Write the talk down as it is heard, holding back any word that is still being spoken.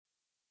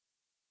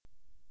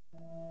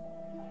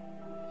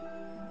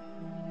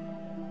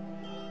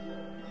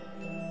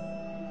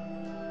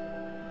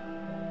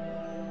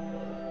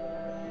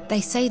They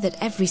say that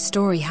every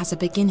story has a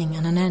beginning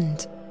and an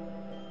end.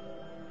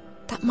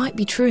 That might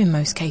be true in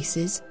most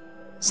cases.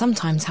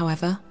 Sometimes,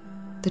 however,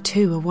 the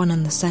two are one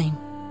and the same.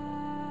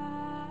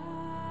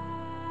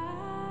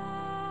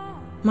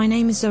 My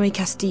name is Zoe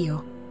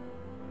Castillo.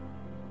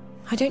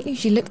 I don't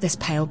usually look this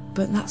pale,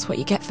 but that's what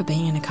you get for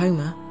being in a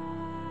coma.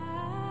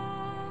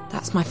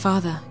 That's my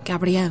father,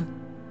 Gabriel.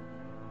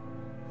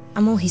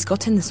 I'm all he's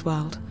got in this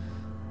world.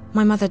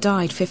 My mother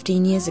died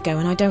 15 years ago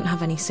and I don't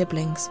have any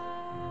siblings.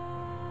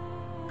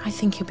 I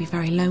think he'll be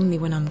very lonely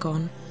when I'm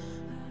gone.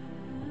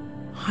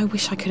 I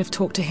wish I could have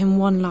talked to him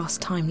one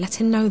last time, let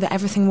him know that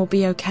everything will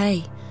be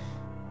okay.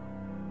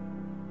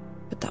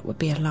 But that would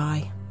be a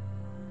lie.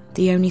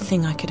 The only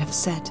thing I could have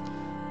said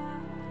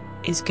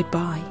is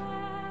goodbye.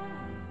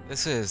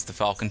 This is the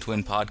Falcon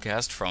Twin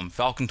podcast from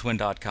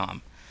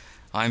falcontwin.com.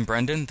 I'm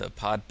Brendan, the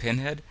pod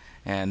pinhead,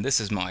 and this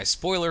is my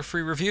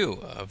spoiler-free review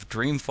of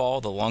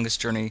Dreamfall: The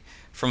Longest Journey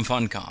from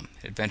Funcom, an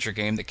adventure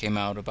game that came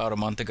out about a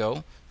month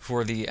ago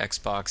for the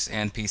Xbox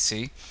and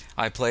PC.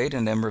 I played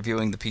and am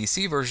reviewing the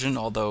PC version,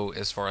 although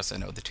as far as I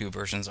know the two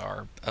versions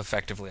are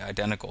effectively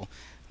identical,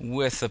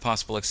 with the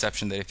possible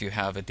exception that if you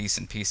have a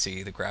decent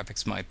PC, the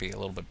graphics might be a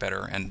little bit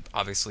better, and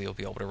obviously you'll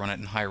be able to run it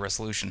in higher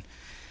resolution.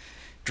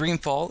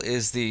 Dreamfall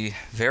is the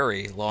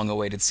very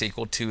long-awaited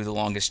sequel to The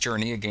Longest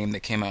Journey, a game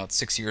that came out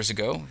 6 years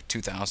ago,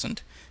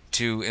 2000,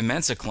 to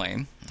immense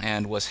acclaim,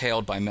 and was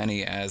hailed by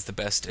many as the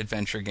best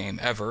adventure game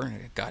ever.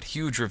 It got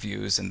huge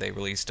reviews, and they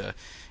released a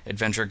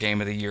Adventure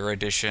Game of the Year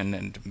edition,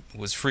 and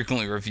was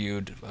frequently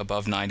reviewed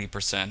above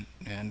 90%,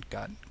 and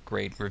got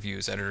great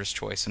reviews, editor's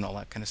choice, and all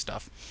that kind of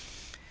stuff.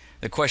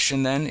 The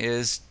question then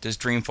is, does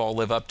Dreamfall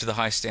live up to the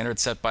high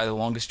standards set by The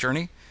Longest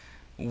Journey?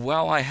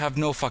 Well, I have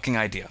no fucking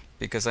idea,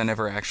 because I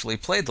never actually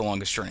played The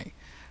Longest Journey.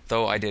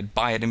 Though I did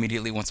buy it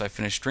immediately once I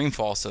finished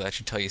Dreamfall, so that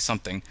should tell you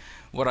something.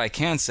 What I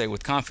can say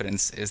with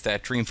confidence is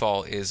that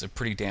Dreamfall is a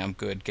pretty damn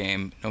good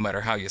game, no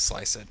matter how you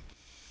slice it.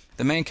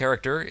 The main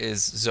character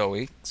is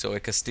Zoe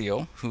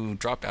Castillo, who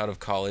dropped out of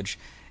college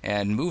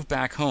and moved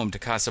back home to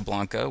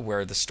Casablanca,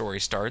 where the story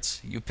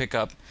starts. You pick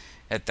up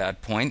at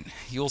that point.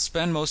 You'll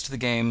spend most of the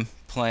game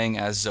playing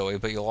as Zoe,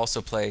 but you'll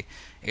also play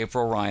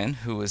April Ryan,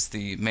 who is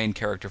the main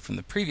character from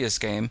the previous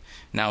game,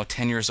 now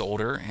 10 years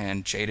older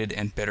and jaded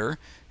and bitter.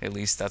 At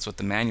least that's what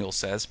the manual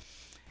says.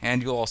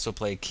 And you'll also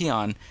play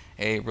Keon,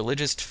 a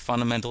religious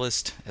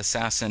fundamentalist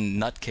assassin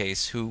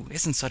nutcase who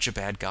isn't such a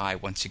bad guy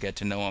once you get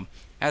to know him.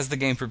 As the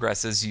game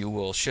progresses, you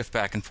will shift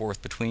back and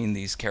forth between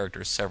these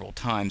characters several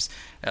times,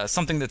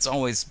 something that's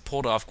always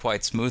pulled off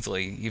quite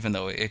smoothly, even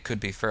though it could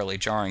be fairly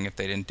jarring if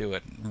they didn't do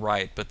it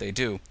right, but they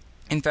do.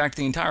 In fact,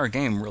 the entire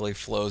game really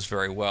flows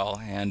very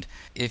well, and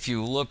if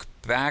you look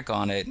back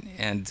on it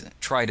and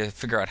try to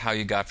figure out how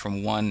you got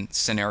from one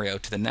scenario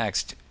to the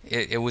next,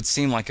 it would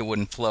seem like it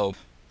wouldn't flow,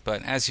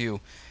 but as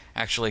you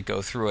actually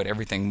go through it,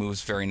 everything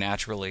moves very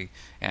naturally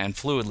and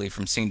fluidly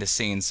from scene to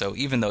scene, so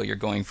even though you're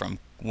going from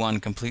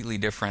one completely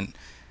different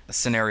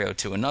scenario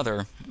to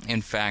another,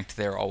 in fact,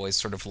 they're always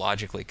sort of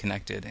logically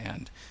connected,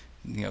 and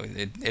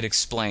it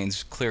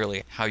explains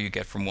clearly how you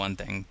get from one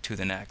thing to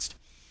the next.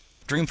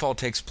 Dreamfall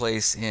takes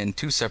place in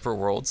two separate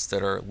worlds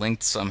that are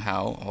linked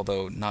somehow,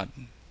 although not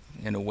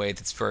in a way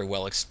that's very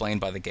well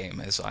explained by the game.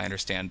 As I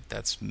understand,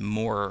 that's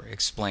more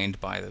explained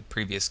by the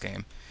previous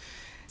game.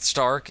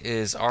 Stark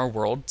is our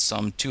world,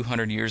 some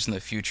 200 years in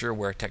the future,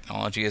 where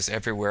technology is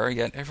everywhere,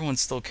 yet everyone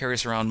still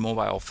carries around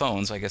mobile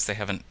phones. I guess they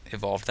haven't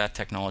evolved that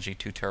technology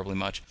too terribly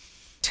much.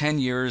 10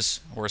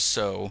 years or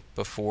so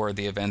before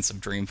the events of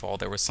Dreamfall,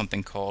 there was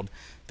something called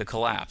the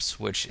Collapse,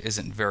 which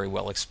isn't very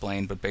well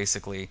explained, but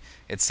basically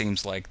it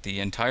seems like the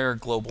entire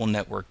global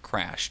network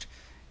crashed.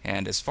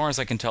 And as far as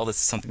I can tell, this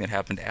is something that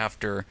happened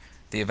after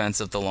the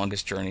events of The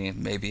Longest Journey.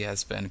 Maybe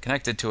has been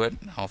connected to it.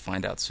 I'll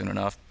find out soon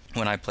enough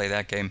when I play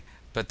that game.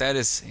 But that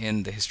is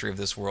in the history of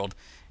this world,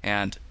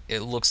 and it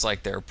looks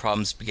like there are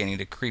problems beginning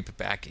to creep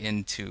back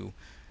into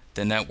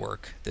the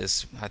network.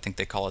 I think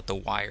they call it the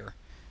wire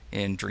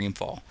in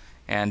Dreamfall.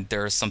 And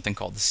there's something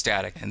called the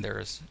static, and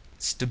there's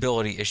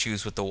stability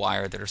issues with the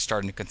wire that are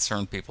starting to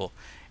concern people,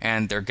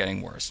 and they're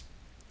getting worse.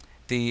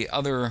 The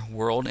other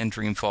world in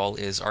Dreamfall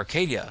is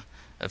Arcadia,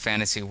 a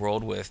fantasy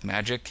world with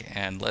magic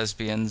and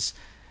lesbians.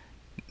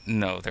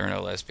 No, there are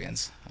no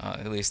lesbians,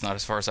 at least not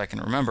as far as I can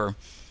remember.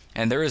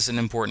 And there is an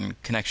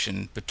important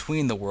connection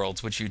between the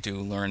worlds, which you do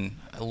learn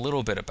a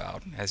little bit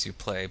about as you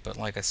play, but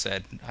like I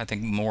said, I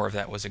think more of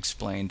that was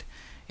explained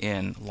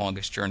in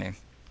Longest Journey.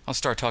 I'll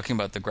start talking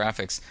about the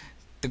graphics.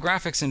 The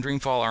graphics in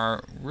Dreamfall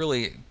are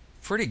really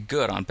pretty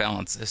good on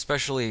balance,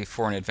 especially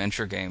for an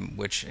adventure game,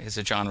 which is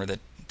a genre that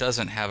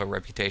doesn't have a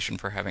reputation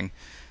for having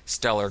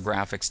stellar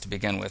graphics to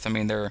begin with. I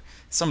mean,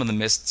 some of the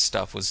Myst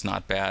stuff was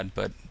not bad,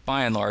 but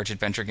by and large,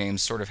 adventure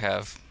games sort of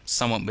have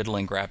somewhat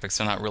middling graphics.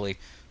 They're not really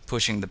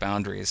pushing the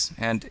boundaries.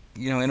 And,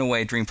 in a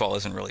way, Dreamfall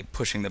isn't really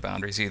pushing the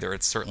boundaries either.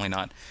 It's certainly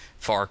not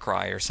Far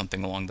Cry or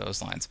something along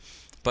those lines.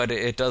 But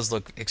it does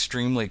look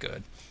extremely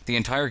good. The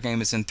entire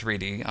game is in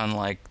 3D,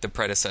 unlike the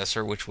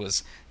predecessor, which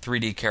was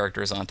 3D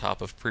characters on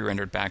top of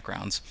pre-rendered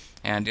backgrounds.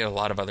 And a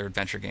lot of other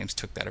adventure games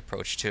took that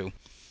approach too.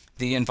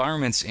 The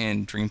environments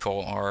in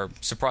Dreamfall are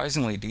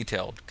surprisingly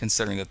detailed,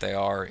 considering that they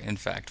are, in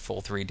fact,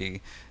 full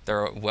 3D.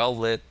 They're well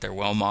lit, they're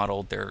well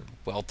modeled, they're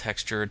well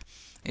textured.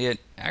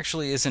 It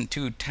actually isn't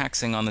too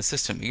taxing on the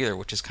system either,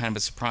 which is kind of a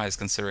surprise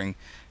considering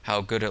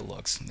how good it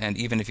looks. And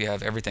even if you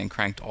have everything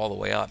cranked all the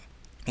way up,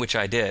 which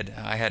I did,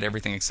 I had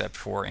everything except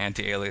for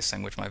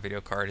anti-aliasing, which my video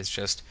card is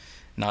just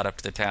not up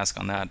to the task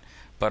on that.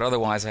 But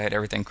otherwise, I had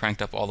everything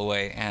cranked up all the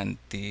way, and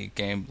the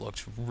game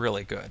looked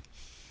really good.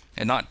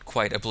 And not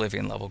quite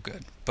Oblivion level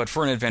good, but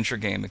for an adventure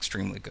game,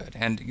 extremely good.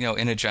 And,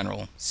 in a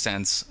general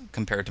sense,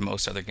 compared to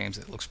most other games,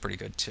 it looks pretty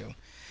good too.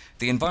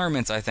 The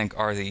environments, I think,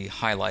 are the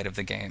highlight of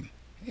the game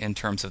in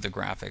terms of the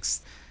graphics.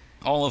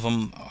 All of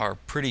them are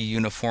pretty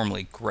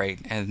uniformly great,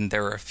 and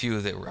there are a few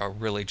that are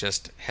really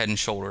just head and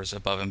shoulders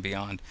above and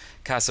beyond.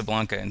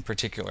 Casablanca in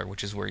particular,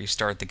 which is where you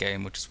start the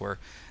game, which is where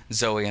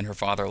Zoe and her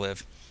father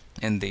live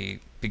in the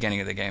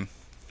beginning of the game.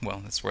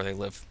 Well, that's where they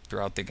live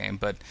throughout the game,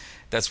 but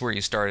that's where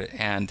you start it,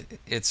 and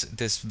it's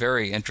this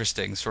very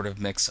interesting sort of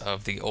mix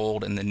of the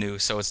old and the new,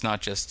 so it's not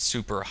just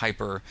super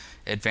hyper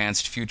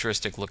advanced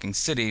futuristic looking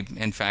city.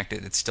 In fact,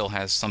 it still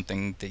has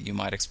something that you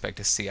might expect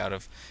to see out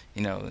of,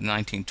 the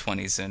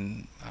 1920s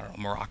in, I don't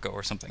know, Morocco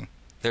or something.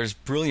 There's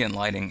brilliant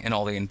lighting in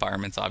all the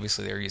environments.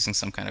 Obviously, they're using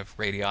some kind of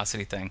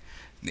radiosity thing.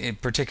 In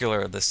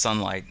particular, the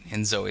sunlight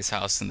in Zoe's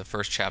house in the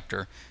first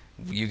chapter,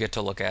 you get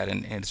to look at,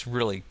 and it's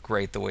really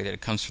great the way that it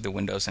comes through the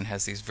windows and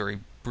has these very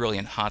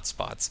brilliant hot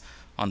spots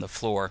on the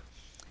floor.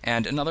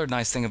 And another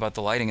nice thing about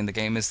the lighting in the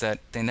game is that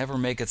they never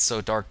make it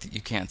so dark that you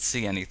can't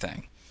see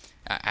anything.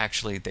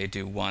 Actually, they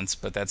do once,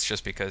 but that's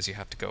just because you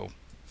have to go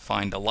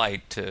find a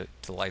light to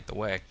light the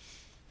way.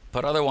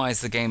 But otherwise,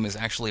 the game is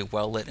actually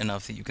well lit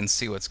enough that you can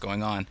see what's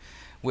going on,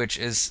 which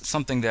is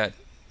something that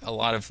a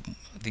lot of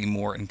the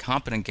more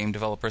incompetent game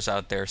developers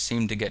out there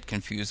seem to get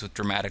confused with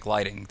dramatic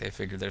lighting. They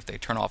figure that if they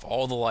turn off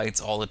all the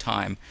lights all the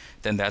time,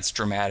 then that's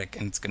dramatic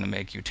and it's going to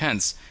make you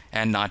tense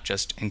and not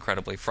just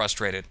incredibly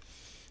frustrated.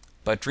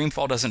 But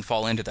Dreamfall doesn't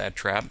fall into that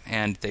trap,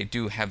 and they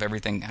do have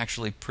everything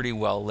actually pretty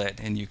well lit,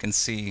 and you can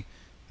see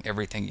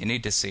everything you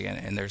need to see,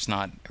 and there's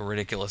not a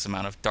ridiculous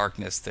amount of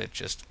darkness that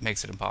just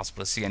makes it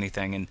impossible to see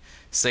anything and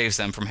saves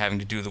them from having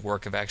to do the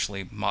work of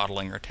actually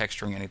modeling or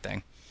texturing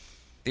anything.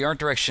 The art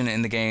direction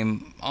in the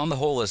game, on the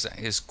whole,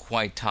 is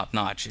quite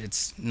top-notch.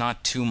 It's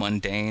not too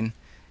mundane,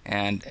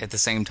 and at the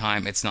same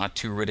time, it's not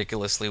too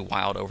ridiculously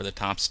wild,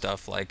 over-the-top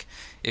stuff. Like,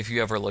 if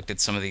you ever looked at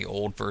some of the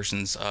old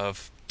versions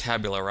of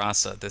Tabula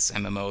Rasa, this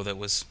MMO that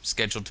was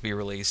scheduled to be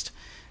released,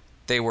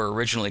 they were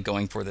originally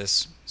going for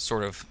this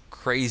sort of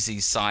crazy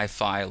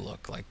sci-fi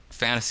look, like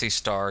Phantasy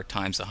Star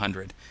times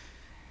 100.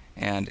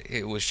 And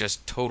it was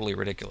just totally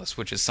ridiculous,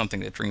 which is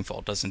something that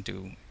Dreamfall doesn't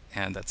do,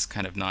 and that's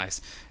kind of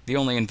nice. The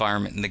only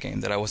environment in the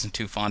game that I wasn't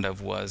too fond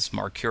of was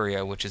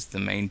Marcuria, which is the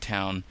main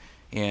town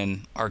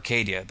in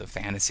Arcadia, the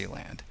fantasy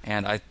land.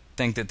 And I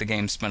think that the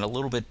game spent a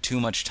little bit too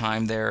much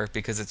time there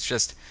because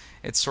it's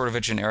sort of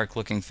a generic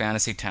looking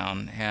fantasy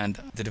town,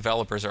 and the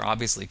developers are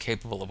obviously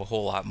capable of a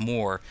whole lot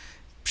more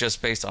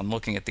just based on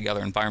looking at the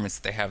other environments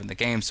that they have in the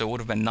game. So it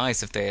would have been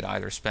nice if they had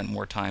either spent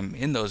more time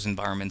in those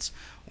environments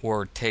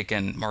or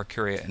taken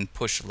Marcuria and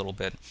pushed a little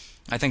bit.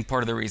 I think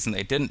part of the reason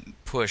they didn't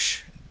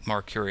push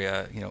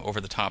Marcuria,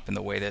 over the top in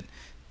the way that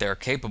they're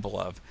capable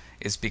of,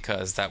 is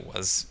because that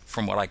was,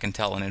 from what I can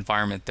tell, an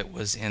environment that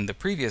was in the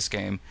previous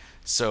game,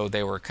 so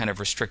they were kind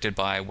of restricted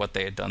by what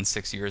they had done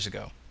 6 years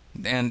ago.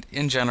 And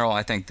in general,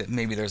 I think that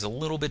maybe there's a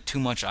little bit too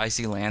much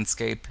icy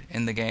landscape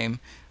in the game.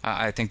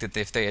 I think that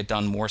if they had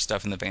done more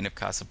stuff in the vein of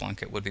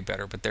Casablanca, it would be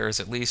better. But there is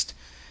at least,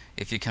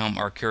 if you count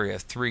Marcuria,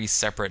 3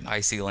 separate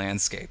icy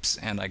landscapes,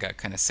 and I got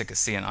kind of sick of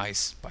seeing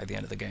ice by the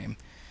end of the game.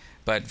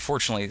 But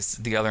fortunately,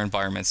 the other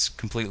environments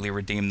completely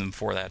redeem them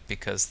for that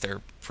because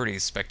they're pretty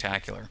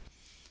spectacular.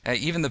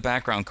 Even the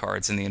background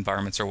cards in the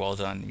environments are well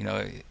done.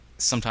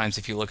 Sometimes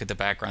if you look at the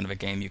background of a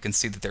game, you can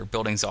see that there are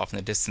buildings off in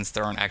the distance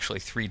that aren't actually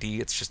 3D,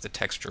 it's just a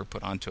texture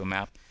put onto a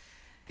map.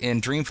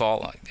 In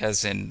Dreamfall,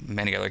 as in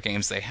many other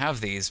games, they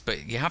have these,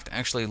 but you have to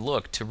actually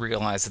look to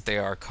realize that they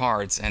are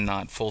cards and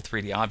not full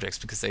 3D objects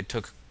because they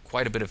took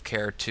quite a bit of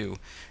care to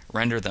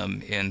render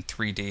them in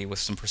 3D with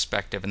some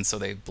perspective, and so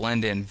they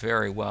blend in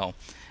very well.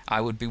 I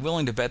would be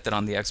willing to bet that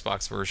on the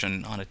Xbox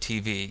version on a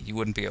TV, you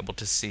wouldn't be able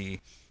to see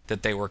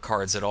that they were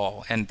cards at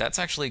all. And that's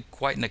actually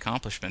quite an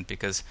accomplishment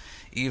because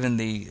even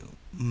the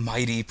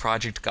mighty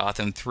Project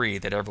Gotham 3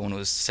 that everyone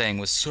was saying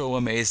was so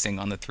amazing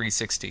on the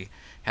 360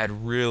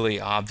 had really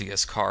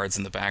obvious cards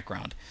in the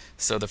background.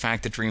 So the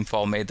fact that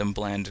Dreamfall made them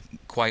blend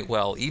quite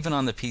well, even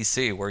on the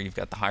PC where you've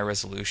got the high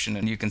resolution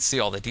and you can see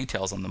all the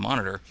details on the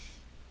monitor,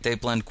 they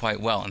blend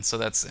quite well. And so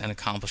that's an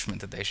accomplishment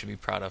that they should be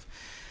proud of.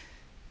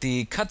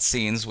 The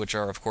cutscenes, which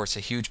are of course a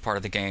huge part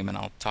of the game, and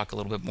I'll talk a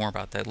little bit more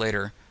about that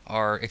later,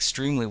 are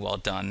extremely well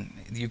done.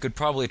 You could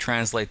probably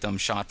translate them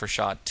shot for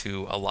shot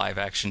to a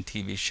live-action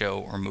TV show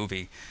or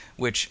movie,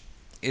 which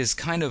is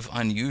kind of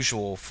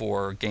unusual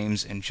for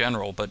games in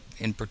general, but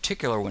in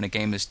particular when a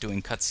game is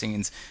doing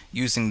cutscenes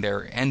using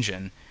their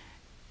engine,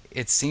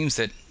 it seems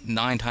that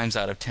 9 times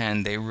out of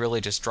 10 they really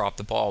just drop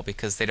the ball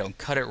because they don't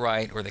cut it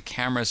right, or the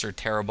cameras are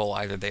terrible.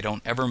 Either they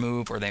don't ever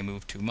move, or they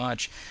move too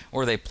much,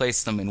 or they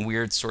place them in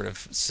weird sort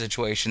of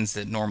situations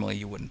that normally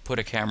you wouldn't put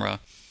a camera.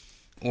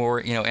 Or,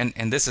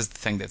 and this is the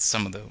thing that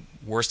some of the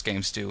worst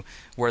games do,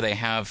 where they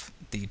have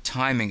the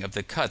timing of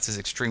the cuts is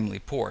extremely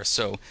poor.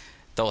 So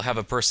they'll have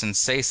a person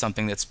say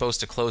something that's supposed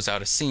to close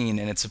out a scene,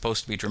 and it's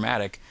supposed to be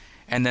dramatic,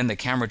 and then the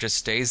camera just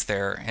stays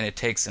there, and it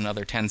takes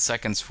another 10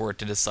 seconds for it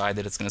to decide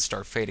that it's going to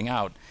start fading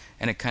out,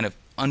 and it kind of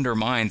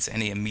undermines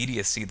any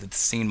immediacy that the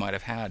scene might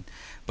have had.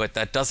 But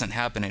that doesn't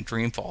happen in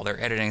Dreamfall.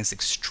 Their editing is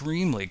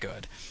extremely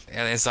good,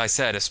 as I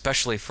said,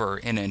 especially for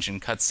in-engine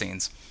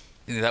cutscenes.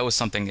 That was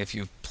something, if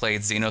you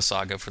played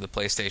Xenosaga for the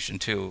PlayStation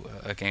 2,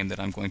 a game that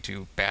I'm going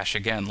to bash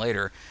again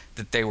later,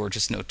 that they were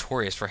just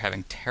notorious for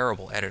having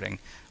terrible editing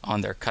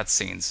on their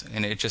cutscenes,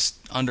 and it just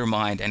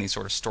undermined any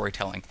sort of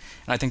storytelling.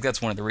 And I think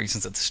that's one of the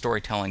reasons that the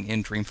storytelling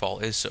in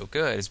Dreamfall is so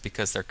good, is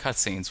because their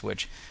cutscenes,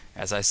 which,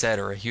 as I said,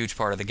 are a huge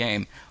part of the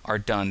game, are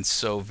done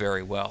so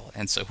very well.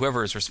 And so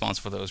whoever is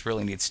responsible for those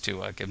really needs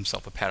to give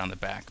himself a pat on the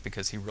back,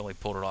 because he really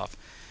pulled it off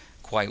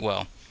quite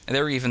well. And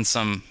there are even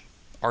some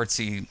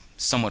artsy,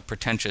 somewhat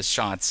pretentious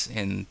shots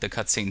in the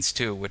cutscenes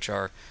too, which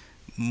are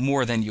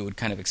more than you would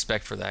kind of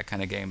expect for that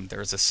kind of game.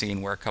 There's a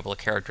scene where a couple of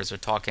characters are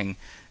talking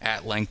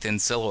at length in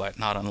silhouette,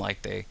 not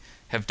unlike they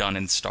have done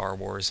in Star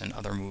Wars and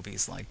other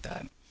movies like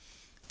that.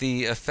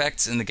 The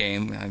effects in the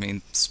game, I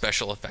mean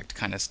special effect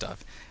kind of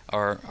stuff,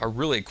 are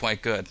really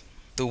quite good.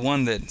 The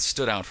one that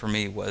stood out for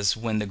me was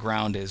when the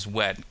ground is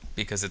wet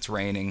because it's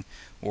raining,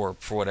 or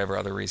for whatever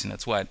other reason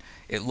it's wet.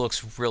 It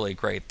looks really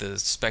great. The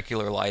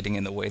specular lighting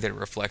and the way that it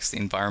reflects the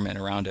environment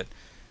around it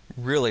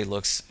really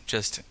looks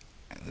just,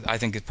 I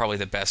think it's probably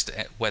the best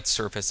wet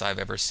surface I've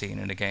ever seen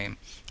in a game.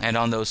 And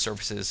on those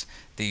surfaces,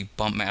 the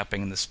bump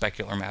mapping and the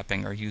specular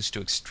mapping are used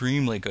to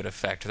extremely good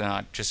effect. They're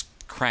not just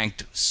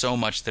cranked so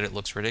much that it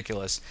looks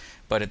ridiculous,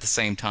 but at the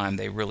same time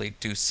they really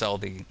do sell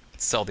the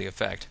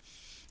effect.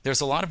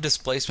 There's a lot of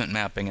displacement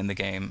mapping in the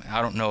game.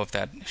 I don't know if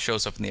that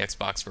shows up in the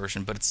Xbox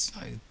version, but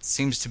it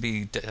seems to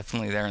be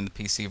definitely there in the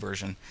PC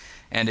version.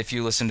 And if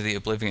you listen to the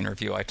Oblivion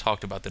review, I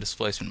talked about the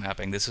displacement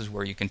mapping. This is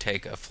where you can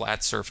take a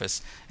flat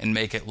surface and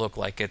make it look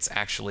like it's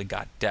actually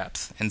got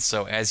depth. And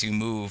so as you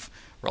move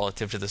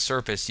relative to the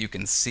surface, you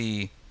can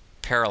see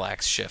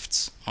parallax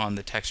shifts on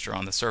the texture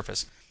on the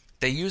surface.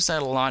 They use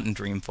that a lot in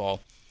Dreamfall,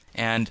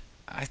 and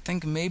I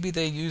think maybe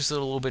they use it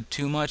a little bit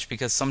too much,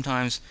 because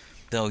sometimes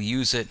they'll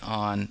use it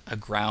on a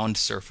ground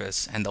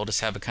surface and they'll just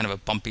have a kind of a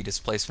bumpy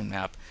displacement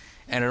map,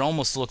 and it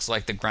almost looks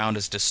like the ground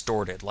is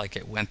distorted, like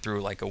it went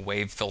through like a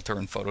wave filter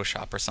in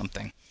Photoshop or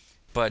something.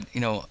 But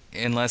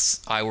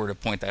unless I were to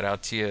point that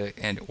out to you,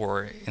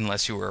 or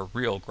unless you were a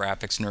real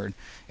graphics nerd,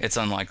 it's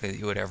unlikely that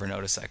you would ever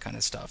notice that kind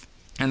of stuff.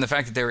 And the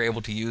fact that they were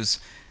able to use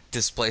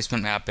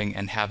displacement mapping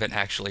and have it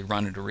actually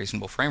run at a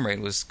reasonable frame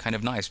rate was kind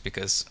of nice,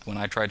 because when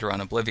I tried to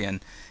run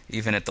Oblivion,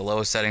 even at the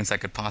lowest settings I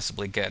could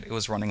possibly get, it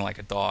was running like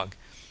a dog,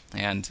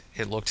 and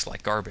it looked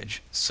like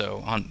garbage.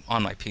 So on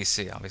my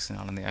PC, obviously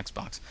not on the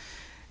Xbox.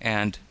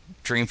 And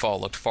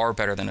Dreamfall looked far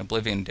better than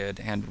Oblivion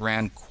did, and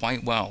ran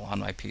quite well on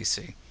my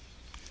PC.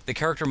 The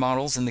character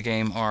models in the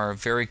game are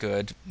very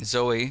good.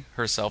 Zoe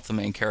herself, the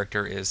main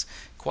character, is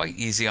quite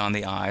easy on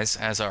the eyes,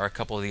 as are a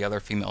couple of the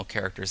other female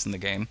characters in the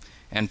game.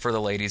 And for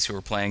the ladies who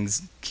are playing,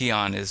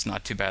 Keon is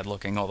not too bad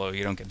looking, although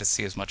you don't get to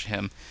see as much of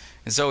him.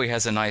 Zoe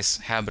has a nice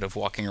habit of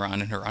walking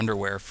around in her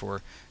underwear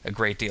for a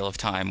great deal of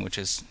time, which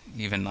is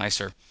even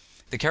nicer.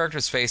 The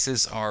characters'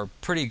 faces are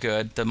pretty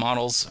good. The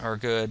models are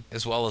good,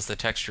 as well as the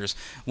textures.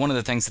 One of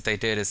the things that they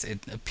did is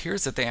it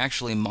appears that they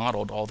actually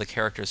modeled all the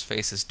characters'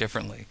 faces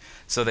differently.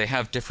 So they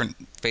have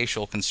different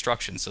facial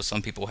constructions. So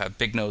some people have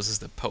big noses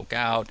that poke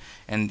out,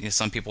 and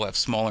some people have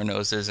smaller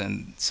noses,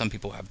 and some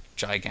people have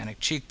gigantic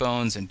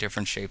cheekbones and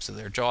different shapes of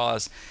their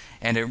jaws.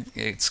 And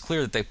it's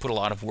clear that they put a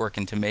lot of work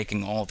into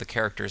making all of the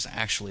characters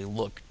actually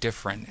look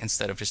different,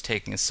 instead of just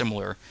taking a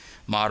similar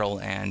model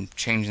and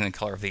changing the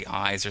color of the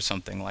eyes or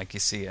something like you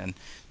see in,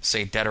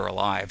 say, Dead or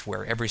Alive,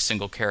 where every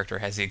single character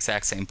has the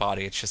exact same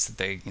body. It's just that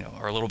they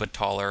are a little bit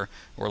taller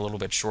or a little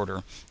bit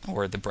shorter,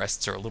 or the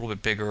breasts are a little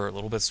bit bigger or a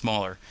little bit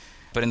smaller.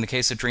 But in the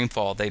case of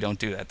Dreamfall, they don't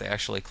do that. They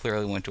actually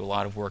clearly went to a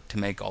lot of work to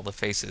make all the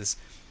faces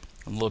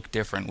look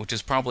different, which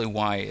is probably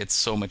why it's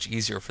so much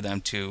easier for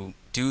them to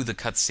do the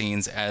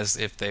cutscenes as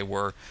if they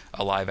were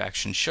a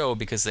live-action show,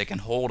 because they can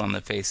hold on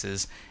the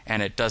faces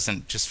and it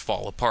doesn't just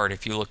fall apart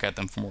if you look at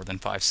them for more than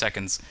 5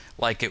 seconds,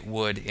 like it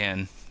would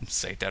in,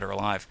 say, Dead or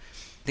Alive.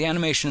 The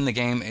animation in the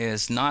game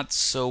is not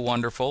so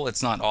wonderful.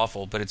 It's not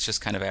awful, but it's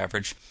just kind of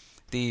average.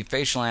 The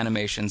facial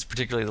animations,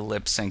 particularly the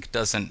lip sync,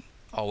 doesn't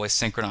always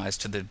synchronize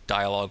to the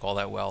dialogue all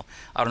that well.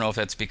 I don't know if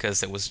that's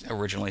because it was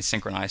originally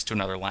synchronized to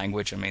another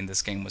language. I mean,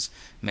 this game was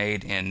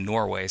made in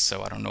Norway,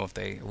 so I don't know if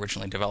they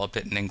originally developed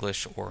it in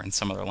English or in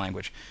some other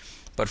language.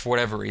 But for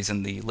whatever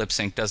reason, the lip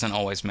sync doesn't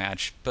always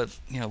match. But,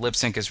 lip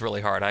sync is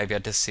really hard. I've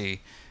yet to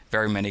see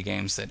very many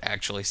games that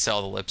actually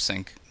sell the lip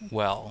sync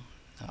well.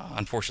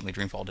 Unfortunately,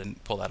 Dreamfall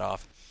didn't pull that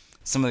off.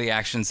 Some of the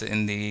actions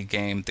in the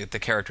game that the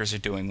characters are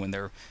doing when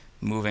they're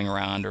moving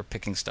around or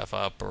picking stuff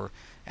up or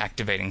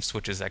activating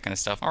switches, that kind of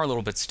stuff, are a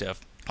little bit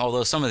stiff.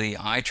 Although some of the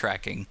eye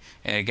tracking,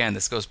 and again,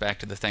 this goes back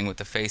to the thing with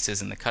the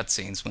faces and the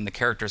cutscenes, when the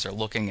characters are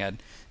looking at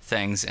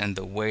things and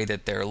the way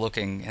that they're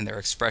looking and their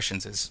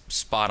expressions is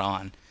spot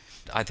on.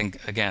 I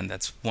think, again,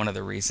 that's one of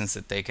the reasons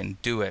that they can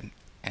do it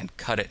and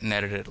cut it and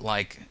edit it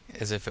like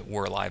as if it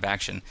were live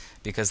action,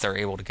 because they're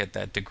able to get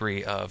that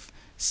degree of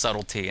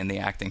subtlety in the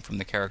acting from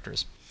the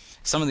characters.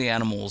 Some of the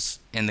animals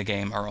in the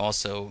game are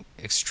also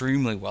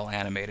extremely well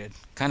animated,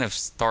 kind of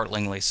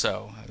startlingly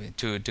so. I mean,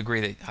 to a degree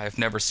that I've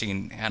never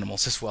seen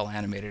animals as well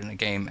animated in a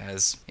game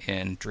as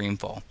in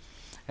Dreamfall.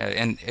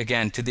 And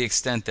again, to the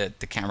extent that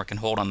the camera can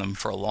hold on them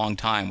for a long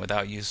time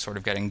without you sort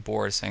of getting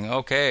bored, saying,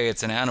 okay,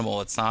 it's an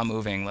animal, it's not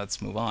moving,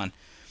 let's move on.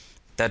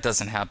 That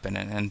doesn't happen,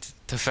 and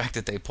the fact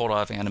that they pulled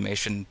off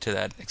animation to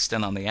that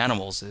extent on the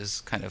animals is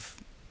kind of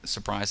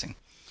surprising.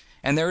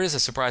 And there is a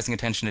surprising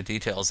attention to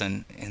details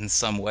in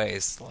some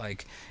ways.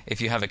 Like,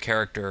 if you have a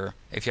character,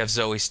 if you have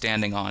Zoe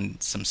standing on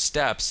some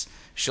steps,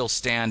 she'll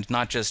stand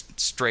not just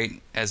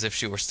straight as if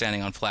she were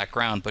standing on flat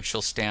ground, but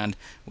she'll stand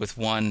with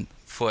one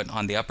foot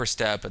on the upper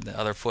step and the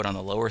other foot on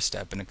the lower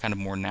step in a kind of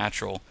more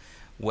natural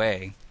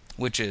way,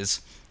 which is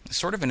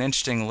sort of an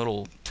interesting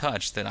little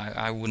touch that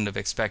I wouldn't have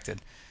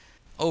expected.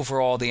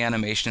 Overall, the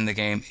animation in the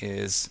game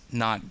is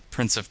not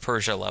Prince of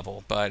Persia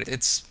level, but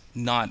it's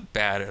not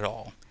bad at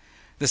all.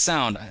 The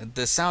sound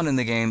in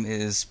the game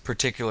is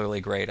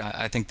particularly great.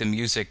 I think the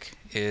music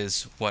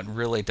is what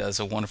really does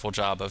a wonderful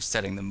job of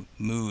setting the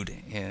mood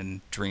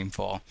in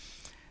Dreamfall.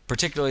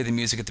 Particularly the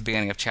music at the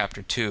beginning of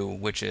Chapter 2,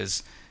 which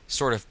is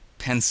sort of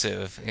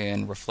pensive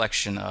in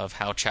reflection of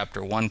how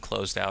Chapter 1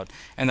 closed out.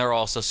 And there are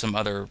also some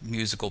other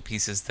musical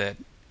pieces that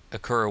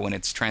occur when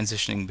it's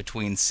transitioning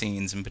between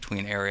scenes and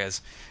between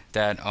areas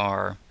that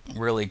are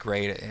really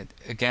great.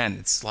 Again,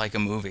 it's like a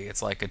movie,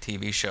 it's like a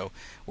TV show,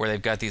 where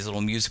they've got these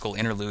little musical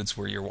interludes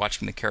where you're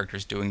watching the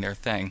characters doing their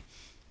thing.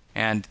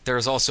 And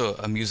there's also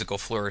a musical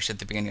flourish at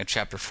the beginning of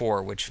Chapter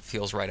 4, which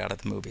feels right out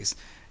of the movies.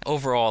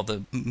 Overall,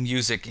 the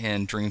music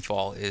in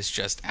Dreamfall is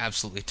just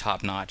absolutely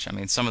top-notch. I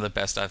mean, some of the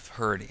best I've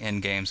heard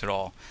in games at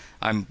all.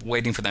 I'm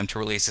waiting for them to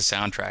release a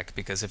soundtrack,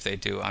 because if they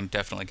do, I'm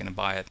definitely going to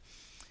buy it.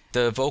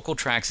 The vocal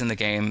tracks in the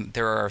game,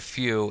 there are a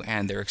few,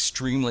 and they're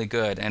extremely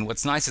good. And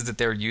what's nice is that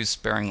they're used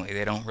sparingly.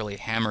 They don't really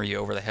hammer you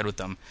over the head with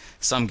them.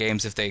 Some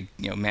games, if they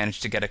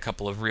manage to get a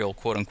couple of real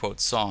quote-unquote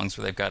songs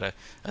where they've got a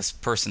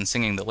person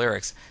singing the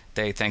lyrics,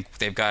 they think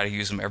they've got to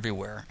use them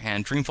everywhere.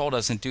 And Dreamfall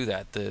doesn't do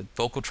that. The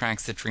vocal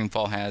tracks that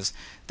Dreamfall has,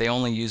 they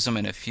only use them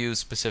in a few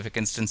specific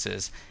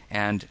instances.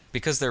 And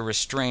because they're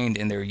restrained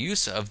in their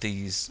use of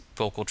these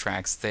vocal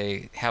tracks,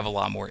 they have a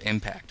lot more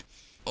impact.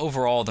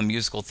 Overall, the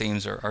musical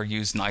themes are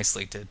used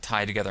nicely to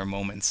tie together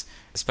moments,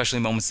 especially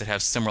moments that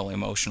have similar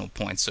emotional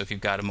points. So if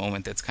you've got a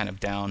moment that's kind of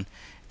down,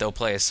 they'll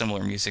play a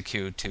similar music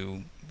cue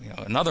to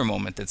another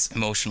moment that's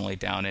emotionally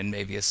down in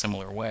maybe a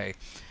similar way.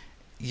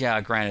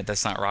 Yeah, granted,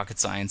 that's not rocket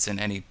science, and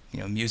any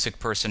music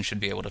person should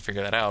be able to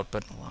figure that out,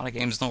 but a lot of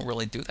games don't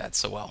really do that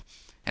so well.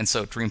 And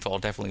so Dreamfall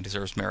definitely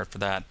deserves merit for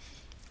that.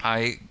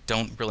 I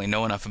don't really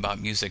know enough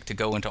about music to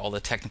go into all the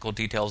technical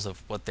details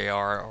of what they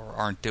are or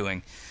aren't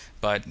doing.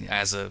 But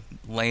as a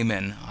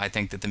layman, I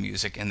think that the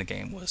music in the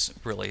game was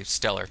really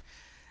stellar.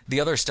 The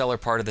other stellar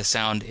part of the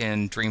sound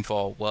in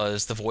Dreamfall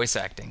was the voice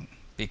acting,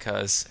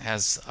 because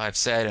as I've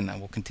said, and I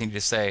will continue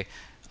to say,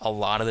 a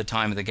lot of the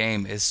time of the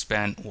game is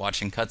spent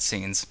watching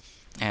cutscenes,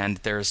 and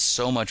there's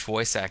so much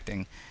voice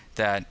acting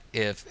that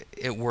if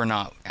it were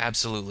not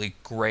absolutely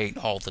great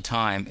all the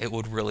time, it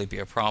would really be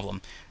a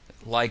problem.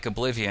 Like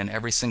Oblivion,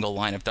 every single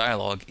line of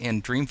dialogue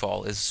in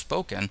Dreamfall is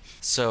spoken,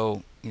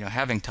 so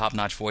having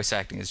top-notch voice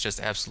acting is just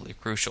absolutely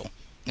crucial.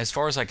 As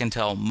far as I can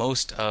tell,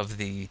 most of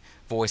the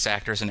voice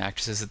actors and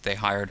actresses that they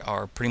hired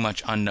are pretty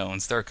much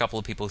unknowns. There are a couple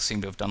of people who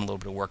seem to have done a little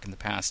bit of work in the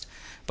past,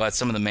 but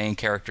some of the main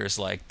characters,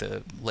 like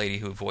the lady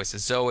who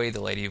voices Zoe,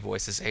 the lady who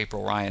voices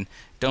April Ryan,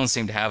 don't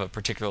seem to have a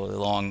particularly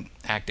long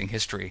acting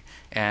history,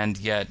 and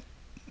yet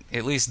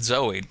at least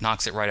Zoe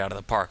knocks it right out of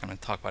the park. I'm going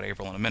to talk about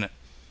April in a minute.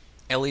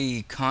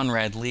 Ellie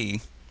Conrad Lee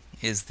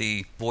is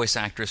the voice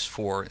actress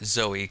for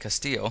Zoe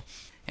Castillo,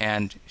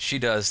 and she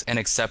does an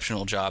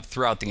exceptional job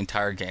throughout the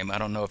entire game. I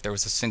don't know if there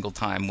was a single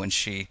time when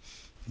she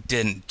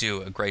didn't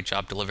do a great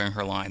job delivering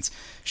her lines.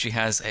 She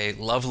has a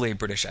lovely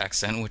British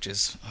accent, which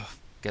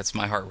gets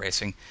my heart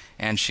racing,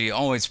 and she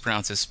always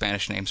pronounces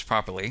Spanish names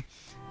properly.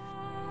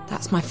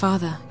 That's my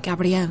father,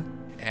 Gabriel.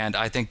 And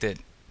I think that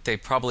they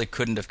probably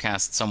couldn't have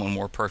cast someone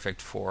more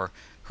perfect for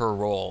her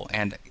role,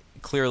 and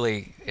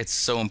clearly it's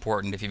so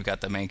important if you've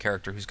got the main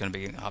character who's going to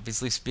be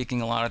obviously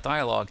speaking a lot of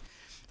dialogue.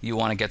 You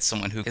want to get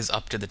someone who is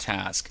up to the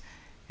task.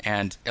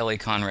 And Ellie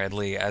Conrad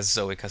Lee as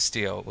Zoe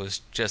Castillo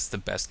was just the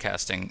best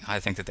casting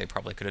I think that they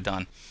probably could have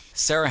done.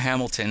 Sarah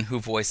Hamilton, who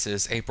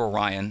voices April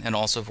Ryan, and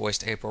also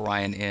voiced April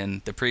Ryan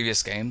in the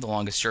previous game, The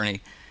Longest Journey,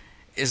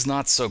 is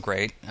not so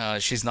great.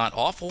 She's not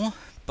awful,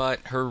 but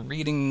her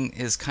reading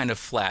is kind of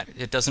flat.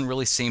 It doesn't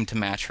really seem to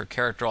match her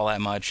character all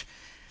that much.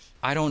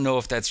 I don't know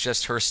if that's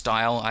just her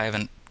style. I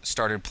haven't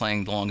started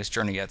playing The Longest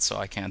Journey yet, so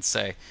I can't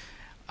say.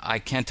 I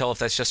can't tell if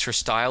that's just her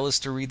style is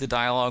to read the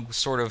dialogue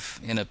sort of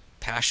in a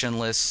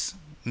passionless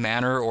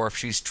manner, or if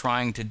she's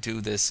trying to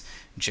do this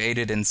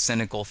jaded and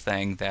cynical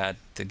thing that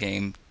the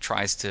game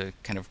tries to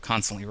kind of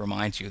constantly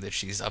remind you that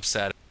she's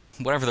upset.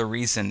 Whatever the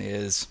reason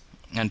is,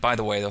 and by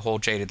the way, the whole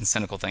jaded and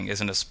cynical thing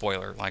isn't a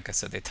spoiler. Like I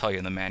said, they tell you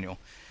in the manual.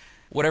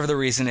 Whatever the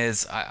reason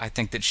is, I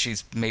think that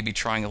she's maybe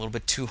trying a little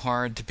bit too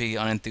hard to be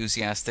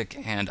unenthusiastic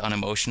and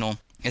unemotional.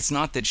 It's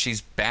not that she's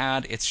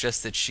bad, it's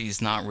just that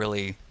she's not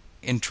really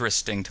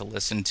interesting to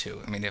listen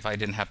to. I mean, if I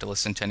didn't have to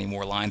listen to any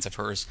more lines of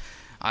hers,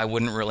 I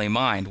wouldn't really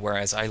mind,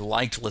 whereas I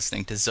liked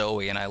listening to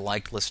Zoe and I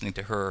liked listening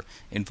to her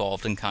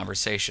involved in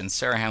conversations.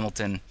 Sarah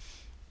Hamilton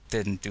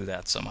didn't do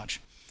that so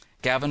much.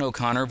 Gavin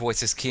O'Connor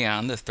voices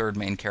Kian, the third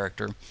main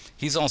character.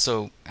 He's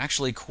also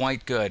actually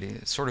quite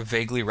good, sort of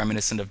vaguely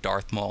reminiscent of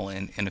Darth Maul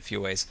in a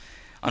few ways.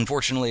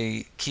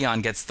 Unfortunately,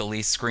 Kian gets the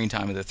least screen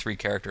time of the three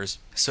characters,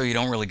 so you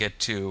don't really get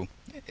to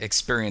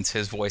experience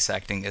his voice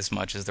acting as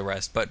much as the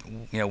rest. But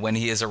when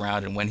he is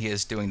around and when he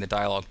is doing the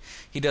dialogue,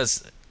 he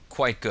does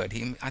quite good.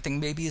 I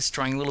think maybe he's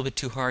trying a little bit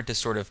too hard to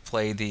sort of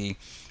play the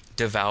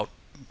devout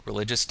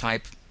religious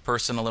type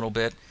person a little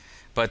bit,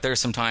 but there's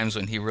some times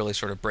when he really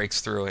sort of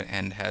breaks through it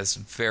and has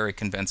very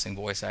convincing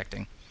voice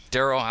acting.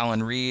 Daryl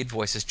Alan Reed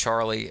voices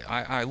Charlie.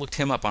 I looked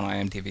him up on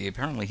IMDb.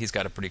 Apparently he's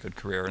got a pretty good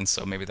career, and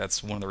so maybe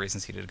that's one of the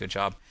reasons he did a good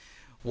job.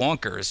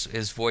 Wonkers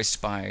is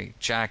voiced by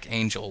Jack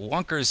Angel.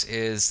 Wonkers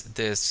is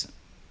this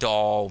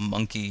doll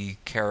monkey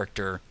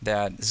character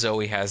that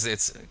Zoe has.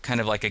 It's kind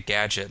of like a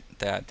gadget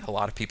that a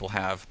lot of people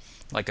have,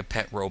 like a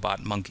pet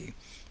robot monkey.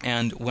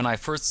 And when I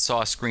first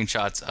saw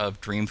screenshots of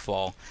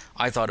Dreamfall,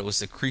 I thought it was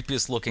the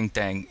creepiest looking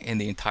thing in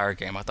the entire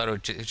game. I thought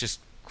it just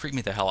creeped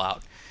me the hell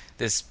out.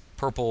 This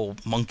purple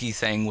monkey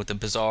thing with a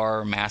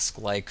bizarre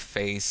mask-like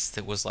face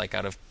that was like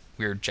out of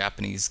weird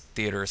Japanese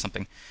theater or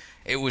something.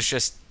 It was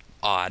just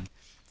odd.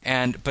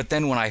 But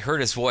then when I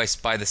heard his voice,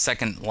 by the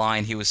second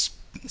line he was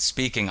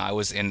speaking, I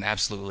was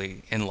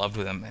absolutely in love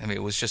with him. I mean,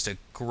 it was just a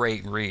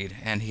great read,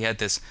 and he had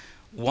this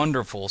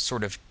wonderful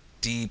sort of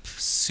deep,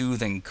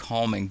 soothing,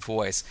 calming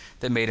voice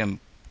that made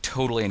him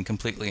totally and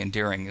completely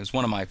endearing. He was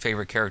one of my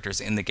favorite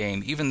characters in the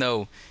game, even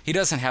though he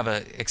doesn't have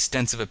an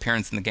extensive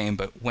appearance in the game,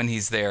 but when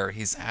he's there,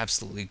 he's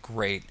absolutely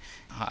great.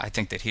 I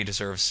think that he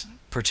deserves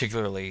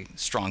particularly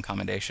strong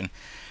commendation.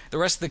 The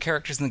rest of the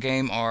characters in the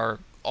game are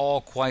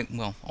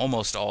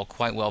almost all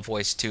quite well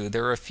voiced too.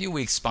 There are a few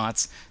weak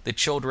spots. The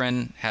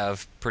children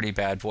have pretty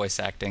bad voice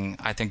acting.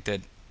 I think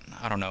that,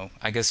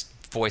 I guess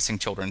voicing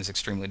children is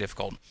extremely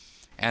difficult.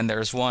 And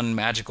there's one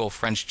magical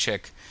French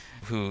chick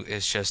who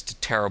is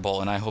just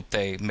terrible, and I hope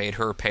they made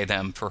her pay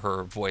them for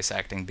her voice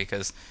acting,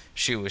 because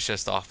she was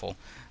just awful.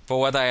 For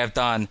what I have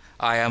done,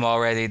 I am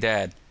already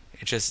dead.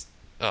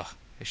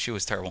 She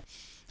was terrible.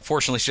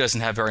 Fortunately, she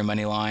doesn't have very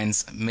many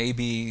lines.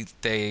 Maybe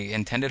they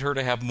intended her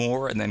to have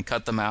more and then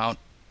cut them out.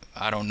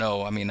 I don't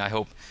know. I mean, I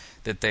hope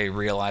that they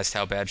realized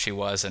how bad she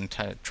was and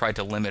tried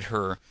to limit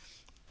her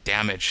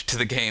damage to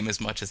the game as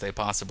much as they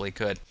possibly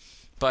could.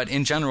 But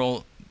in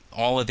general,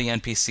 all of the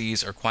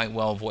NPCs are quite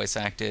well voice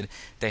acted.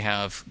 They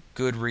have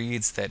good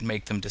reads that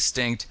make them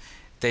distinct.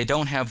 They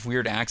don't have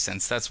weird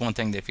accents. That's one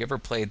thing that if you ever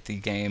played the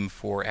game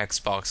for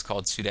Xbox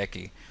called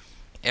Sudeki,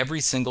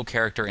 every single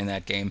character in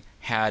that game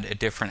had a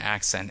different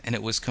accent, and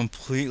it was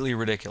completely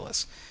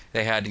ridiculous.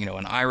 They had,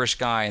 an Irish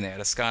guy, and they had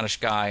a Scottish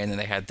guy, and then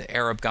they had the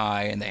Arab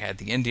guy, and they had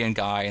the Indian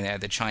guy, and they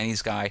had the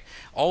Chinese guy,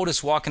 all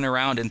just walking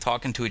around and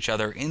talking to each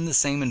other in the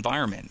same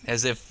environment,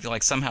 as if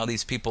somehow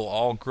these people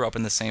all grew up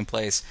in the same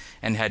place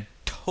and had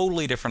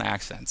totally different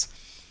accents.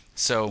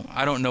 So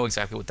I don't know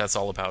exactly what that's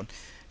all about.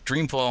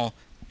 Dreamfall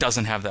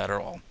doesn't have that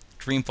at all.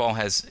 Dreamfall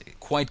has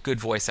quite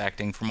good voice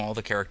acting from all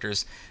the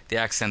characters. The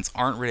accents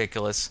aren't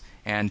ridiculous,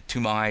 and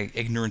to my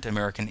ignorant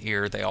American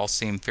ear, they all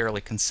seem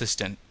fairly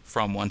consistent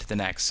from one to the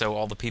next. So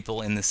all the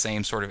people in the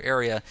same sort of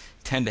area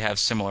tend to have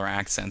similar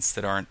accents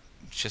that aren't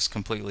just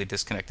completely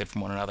disconnected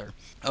from one another.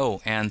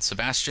 Oh, and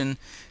Sebastian,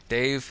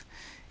 Dave,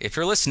 if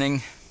you're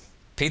listening,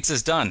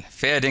 pizza's done.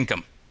 Fair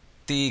dinkum.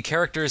 The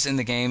characters in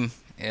the game,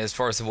 as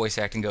far as the voice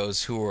acting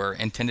goes, who are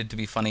intended to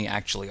be funny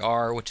actually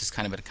are, which is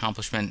kind of an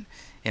accomplishment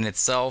in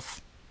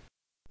itself.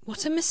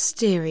 What a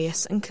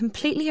mysterious and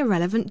completely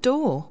irrelevant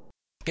door.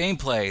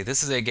 Gameplay.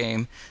 This is a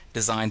game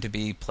designed to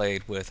be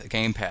played with a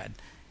gamepad,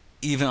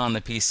 even on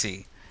the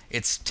PC.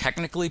 It's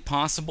technically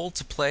possible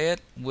to play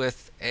it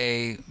with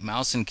a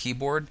mouse and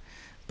keyboard,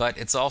 but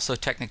it's also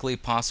technically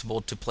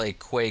possible to play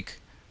Quake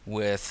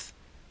with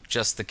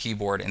just the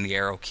keyboard and the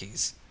arrow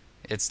keys.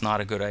 It's not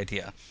a good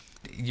idea.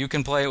 You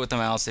can play it with the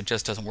mouse, it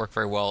just doesn't work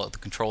very well. The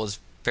control is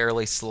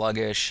fairly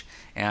sluggish,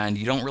 and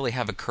you don't really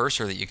have a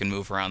cursor that you can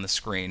move around the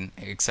screen,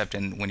 except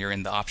when you're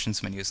in the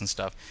options menus and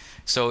stuff.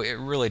 So it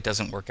really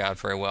doesn't work out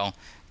very well.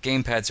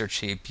 Gamepads are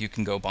cheap. You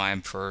can go buy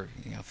them for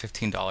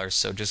 $15,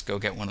 so just go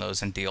get one of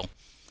those and deal.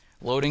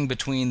 Loading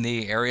between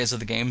the areas of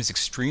the game is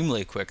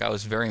extremely quick. I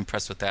was very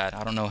impressed with that.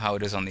 I don't know how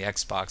it is on the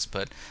Xbox,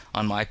 but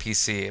on my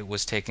PC it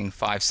was taking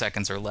 5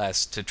 seconds or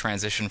less to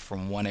transition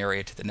from one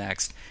area to the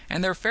next.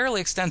 And they're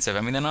fairly extensive.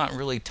 I mean, they're not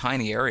really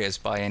tiny areas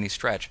by any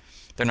stretch.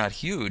 They're not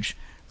huge,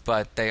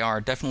 but they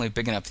are definitely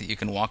big enough that you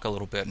can walk a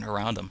little bit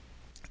around them.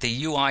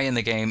 The UI in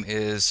the game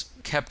is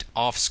kept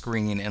off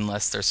screen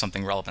unless there's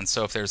something relevant.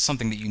 So if there's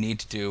something that you need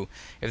to do,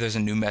 if there's a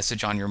new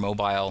message on your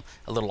mobile,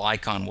 a little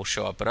icon will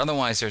show up. But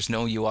otherwise, there's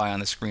no UI on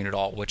the screen at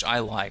all, which I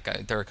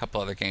like. There are a couple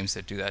other games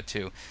that do that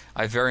too.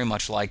 I very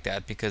much like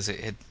that because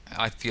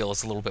I feel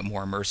it's a little bit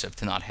more immersive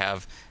to not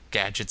have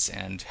gadgets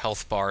and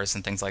health bars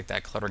and things like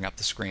that cluttering up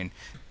the screen.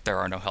 There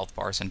are no health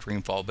bars in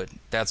Dreamfall, but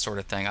that sort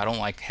of thing. I don't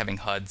like having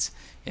HUDs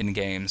in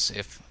games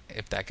if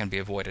that can be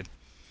avoided.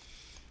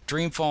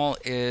 Dreamfall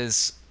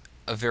is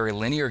a very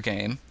linear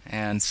game,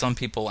 and some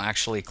people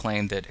actually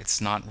claim that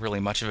it's not really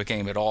much of a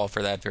game at all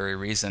for that very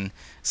reason,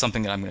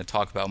 something that I'm going to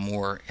talk about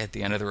more at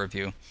the end of the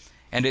review.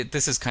 And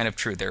this is kind of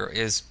true. There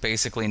is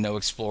basically no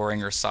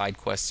exploring or side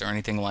quests or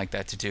anything like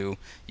that to do.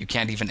 You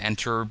can't even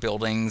enter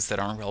buildings that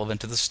aren't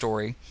relevant to the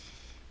story.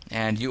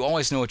 And you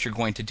always know what you're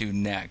going to do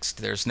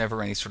next. There's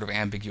never any sort of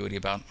ambiguity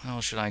about, oh,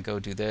 should I go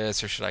do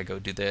this or should I go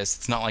do this?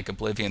 It's not like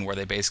Oblivion where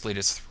they basically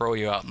just throw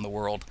you out in the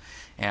world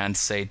and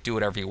say, do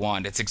whatever you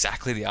want. It's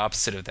exactly the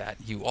opposite of that.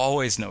 You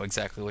always know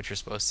exactly what you're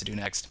supposed to do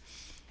next.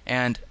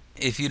 And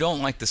if you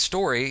don't like the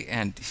story,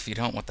 and if you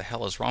don't, what the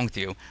hell is wrong with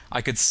you?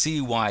 I could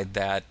see why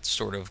that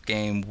sort of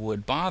game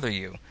would bother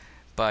you.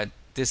 But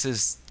this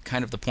is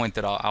kind of the point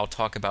that I'll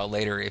talk about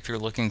later. If you're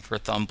looking for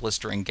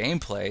thumb-blistering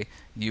gameplay,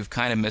 you've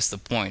kind of missed the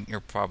point. You're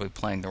probably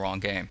playing the wrong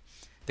game.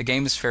 The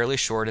game is fairly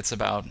short. It's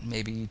about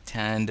maybe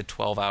 10 to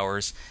 12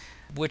 hours,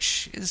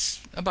 which is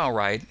about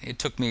right. It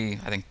took me,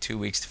 I think, 2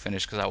 weeks to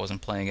finish because I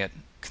wasn't playing it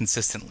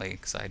consistently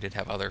because I did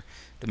have other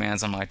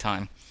demands on my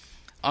time.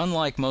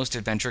 Unlike most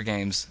adventure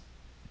games,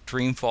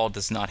 Dreamfall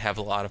does not have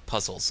a lot of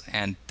puzzles,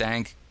 and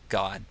thank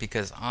God,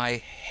 because I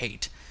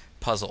hate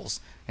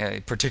puzzles.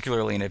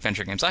 Particularly in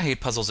adventure games. I hate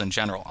puzzles in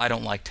general. I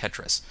don't like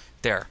Tetris.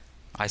 There,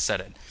 I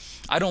said it.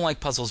 I don't like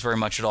puzzles very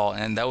much at all,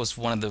 and that was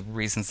one of the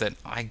reasons that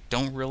I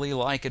don't really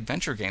like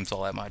adventure games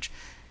all that much.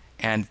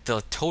 And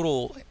the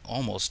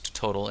almost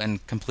total,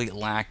 and complete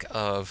lack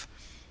of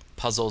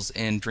puzzles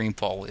in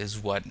Dreamfall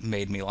is what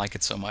made me like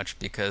it so much,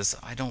 because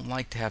I don't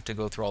like to have to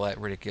go through all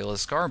that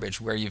ridiculous garbage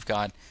where you've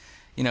got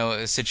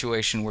a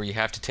situation where you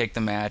have to take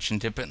the match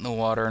and dip it in the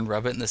water and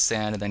rub it in the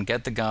sand and then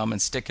get the gum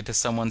and stick it to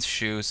someone's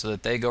shoe so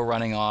that they go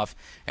running off,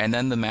 and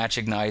then the match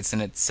ignites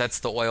and it sets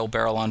the oil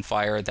barrel on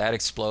fire, that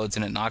explodes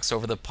and it knocks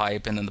over the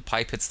pipe, and then the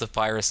pipe hits the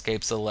fire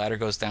escape so the ladder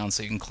goes down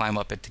so you can climb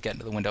up it to get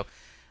into the window.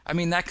 I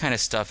mean, that kind of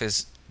stuff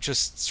is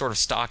just sort of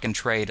stock and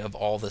trade of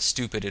all the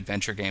stupid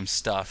adventure game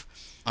stuff.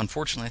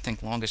 Unfortunately, I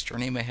think Longest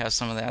Journey may have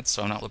some of that,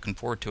 so I'm not looking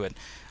forward to it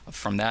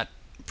from that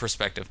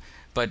perspective.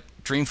 But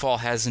Dreamfall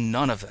has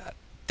none of that.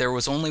 There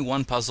was only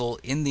one puzzle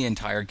in the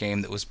entire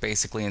game that was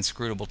basically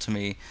inscrutable to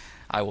me.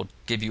 I will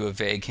give you a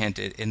vague hint.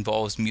 It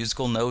involves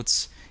musical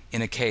notes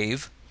in a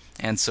cave,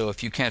 and so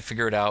if you can't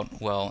figure it out,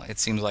 well, it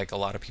seems like a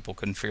lot of people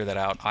couldn't figure that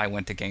out. I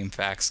went to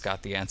GameFAQs,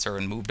 got the answer,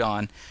 and moved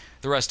on.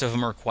 The rest of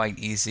them are quite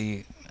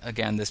easy.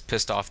 Again, this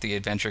pissed off the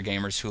adventure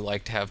gamers who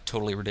like to have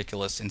totally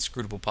ridiculous,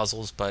 inscrutable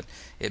puzzles, but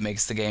it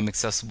makes the game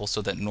accessible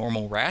so that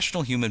normal,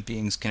 rational human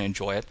beings can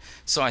enjoy it,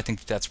 so I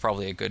think that's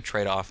probably a good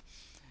trade-off.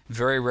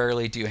 Very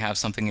rarely do you have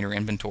something in your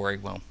inventory.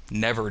 Well,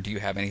 never do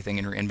you have anything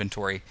in your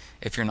inventory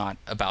if you're not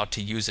about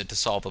to use it to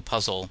solve a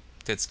puzzle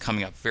that's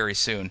coming up very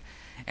soon.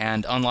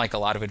 And unlike a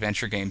lot of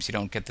adventure games, you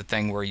don't get the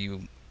thing where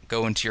you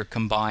go into your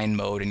combine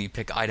mode and you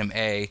pick item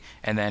A,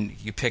 and then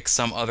you pick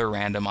some other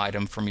random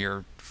item from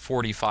your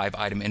 45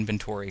 item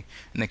inventory,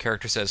 and the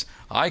character says,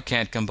 I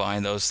can't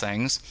combine those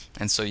things,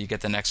 and so you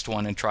get the next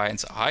one and try it and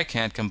say, I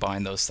can't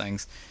combine those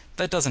things.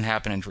 That doesn't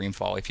happen in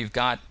Dreamfall. If you've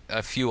got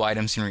a few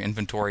items in your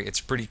inventory,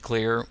 it's pretty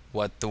clear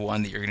what the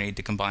one that you're going to need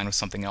to combine with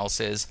something else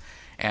is,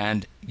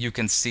 and you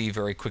can see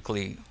very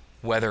quickly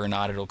whether or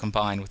not it'll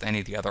combine with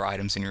any of the other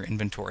items in your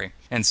inventory.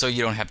 And so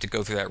you don't have to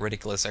go through that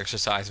ridiculous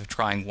exercise of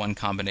trying one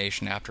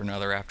combination after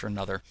another after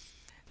another.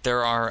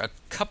 There are a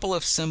couple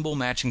of symbol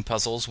matching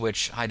puzzles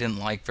which I didn't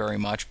like very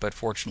much, but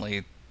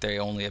fortunately they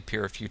only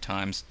appear a few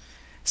times.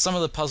 Some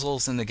of the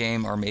puzzles in the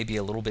game are maybe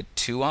a little bit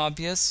too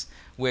obvious,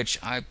 which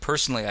I'd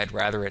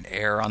rather it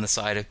err on the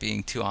side of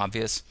being too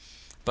obvious.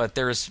 But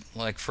there's,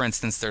 like, for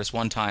instance, there's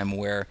one time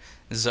where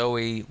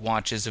Zoe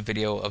watches a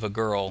video of a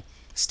girl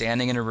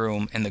standing in a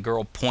room, and the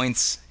girl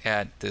points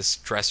at this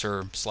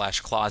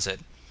dresser/closet.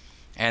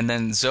 And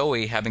then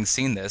Zoe, having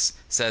seen this,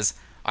 says,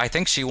 I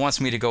think she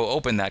wants me to go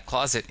open that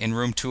closet in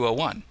room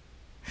 201.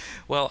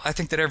 Well, I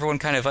think that everyone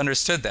kind of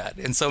understood that,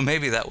 and so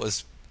maybe that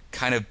was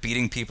kind of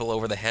beating people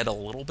over the head a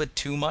little bit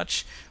too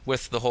much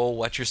with the whole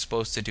what you're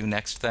supposed to do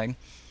next thing.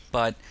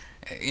 But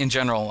in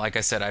general, like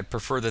I said, I'd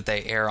prefer that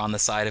they err on the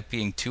side of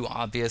being too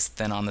obvious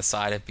than on the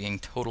side of being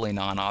totally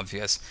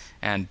non-obvious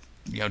and,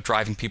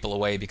 driving people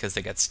away because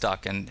they get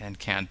stuck and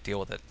can't deal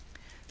with it.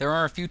 There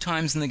are a few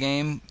times in the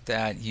game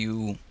that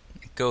you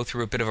go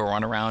through a bit of a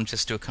runaround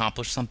just to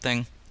accomplish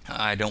something.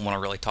 I don't want to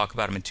really talk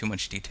about them in too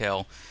much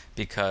detail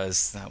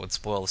because that would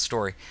spoil the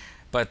story.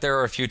 But there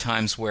are a few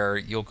times where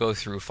you'll go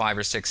through 5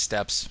 or 6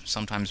 steps,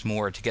 sometimes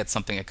more, to get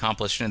something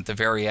accomplished, and at the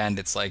very end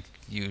it's like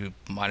you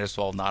might as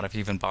well not have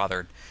even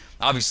bothered.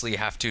 Obviously you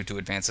have to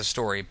advance the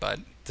story, but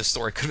the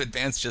story could have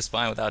advanced just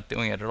fine without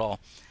doing it at all.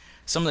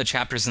 Some of the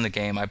chapters in the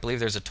game, I believe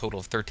there's a total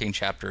of 13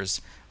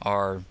 chapters,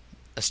 are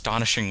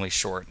astonishingly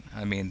short.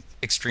 I mean,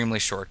 extremely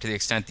short, to the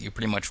extent that you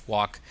pretty much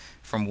walk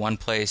from one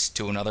place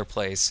to another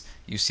place,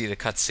 you see the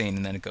cutscene,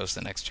 and then it goes to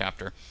the next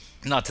chapter.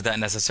 Not that that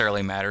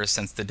necessarily matters,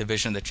 since the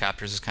division of the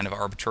chapters is kind of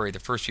arbitrary. The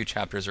first few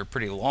chapters are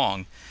pretty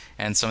long,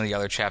 and some of the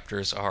other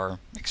chapters are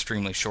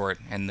extremely short,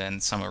 and then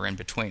some are in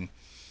between.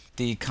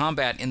 The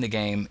combat in the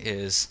game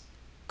is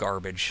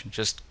garbage,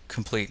 just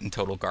complete and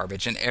total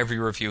garbage, and every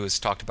review has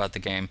talked about the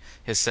game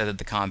has said that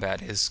the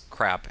combat is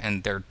crap,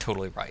 and they're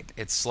totally right.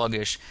 It's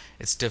sluggish,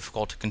 it's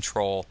difficult to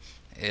control,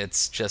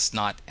 it's just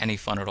not any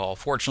fun at all.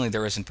 Fortunately,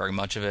 there isn't very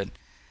much of it.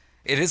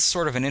 It is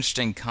sort of an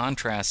interesting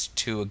contrast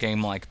to a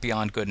game like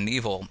Beyond Good and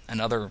Evil,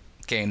 another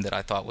game that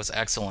I thought was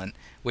excellent,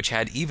 which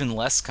had even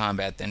less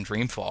combat than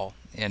Dreamfall.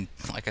 And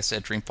like I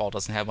said, Dreamfall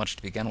doesn't have much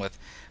to begin with.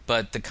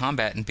 But the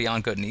combat in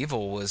Beyond Good and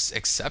Evil was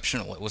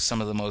exceptional. It was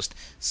some of the most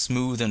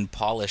smooth and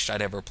polished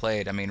I'd ever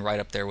played. I mean, right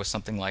up there with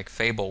something like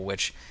Fable,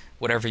 which,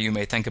 whatever you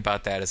may think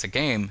about that as a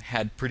game,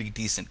 had pretty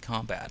decent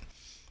combat.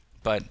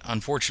 But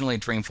unfortunately,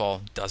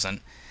 Dreamfall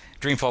doesn't.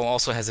 Dreamfall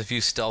also has a few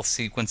stealth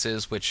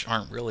sequences which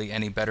aren't really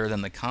any better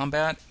than the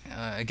combat.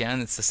 Again,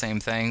 it's the same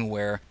thing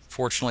where,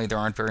 fortunately, there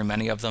aren't very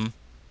many of them.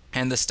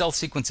 And the stealth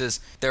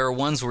sequences, there are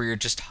ones where you're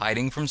just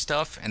hiding from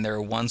stuff, and there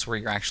are ones where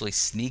you're actually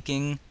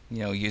sneaking,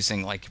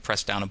 using, like, you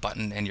press down a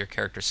button and your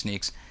character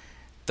sneaks.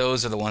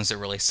 Those are the ones that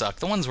really suck.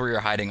 The ones where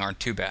you're hiding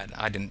aren't too bad.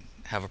 I didn't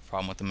have a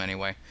problem with them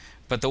anyway.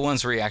 But the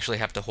ones where you actually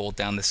have to hold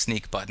down the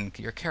sneak button,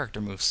 your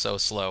character moves so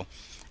slow.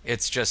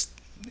 It's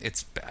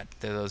bad.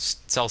 Those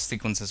stealth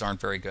sequences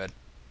aren't very good.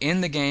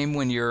 In the game,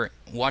 when you're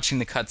watching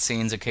the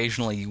cutscenes,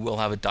 occasionally you will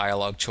have a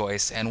dialogue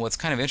choice, and what's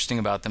kind of interesting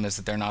about them is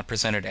that they're not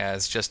presented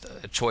as just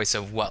a choice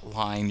of what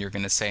line you're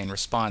going to say in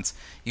response.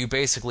 You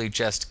basically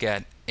just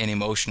get an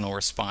emotional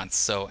response,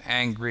 so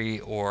angry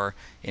or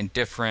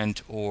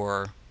indifferent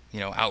or,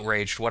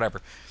 outraged,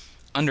 whatever.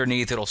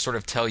 Underneath, it'll sort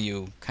of tell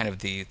you kind of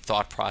the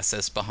thought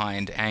process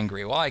behind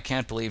angry. Well, I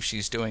can't believe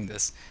she's doing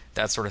this,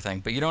 that sort of thing.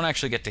 But you don't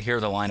actually get to hear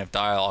the line of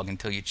dialogue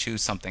until you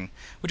choose something,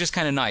 which is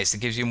kind of nice. It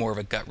gives you more of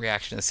a gut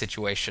reaction to the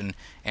situation,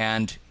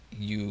 and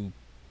you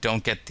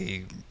don't get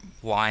the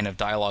line of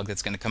dialogue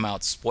that's going to come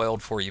out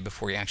spoiled for you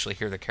before you actually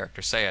hear the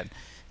character say it.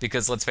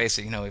 Because let's face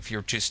it, if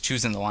you're just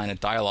choosing the line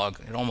of dialogue,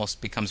 it almost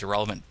becomes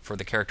irrelevant for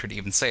the character to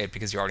even say it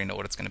because you already know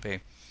what it's going to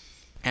be.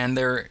 And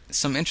there are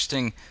some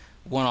interesting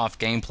one-off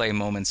gameplay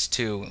moments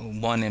too,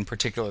 one in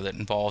particular that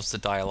involves the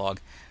dialogue,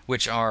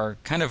 which are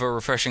kind of a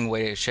refreshing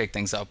way to shake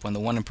things up. When the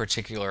one in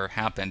particular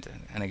happened,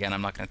 and again,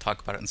 I'm not going to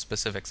talk about it in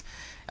specifics,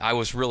 I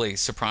was really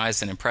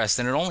surprised and impressed,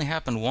 and it only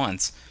happened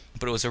once,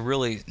 but it was a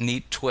really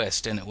neat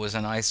twist, and it was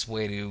a nice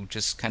way to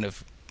just kind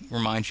of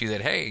remind you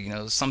that, hey,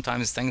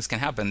 sometimes things can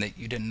happen that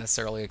you didn't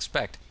necessarily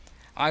expect.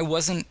 I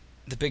wasn't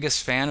the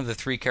biggest fan of the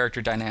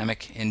three-character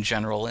dynamic in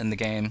general in the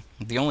game.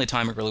 The only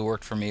time it really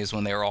worked for me is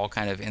when they were all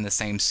kind of in the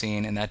same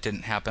scene, and that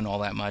didn't happen all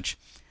that much.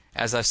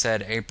 As I've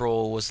said,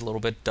 April was a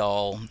little bit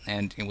dull,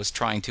 and it was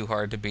trying too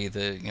hard to be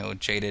the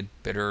jaded,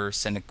 bitter,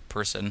 cynic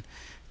person.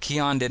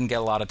 Keon didn't get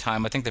a lot of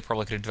time. I think they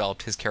probably could have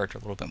developed his character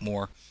a little bit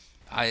more.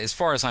 As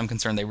far as I'm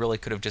concerned, they really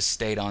could have just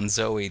stayed on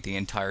Zoe the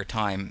entire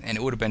time, and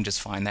it would have been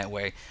just fine that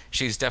way.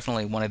 She's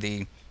definitely one of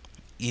the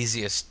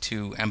easiest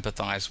to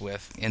empathize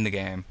with in the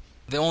game.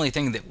 The only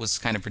thing that was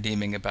kind of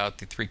redeeming about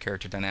the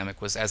three-character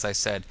dynamic was, as I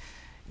said,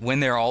 when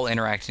they're all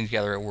interacting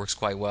together, it works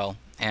quite well.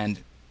 And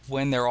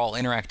when they're all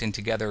interacting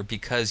together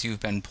because you've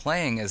been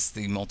playing as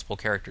the multiple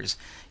characters,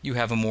 you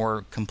have a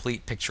more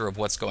complete picture of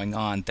what's going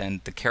on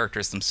than the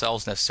characters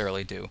themselves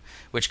necessarily do,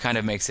 which kind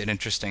of makes it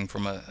interesting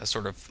from a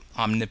sort of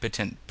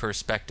omnipotent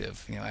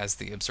perspective, as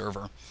the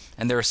observer.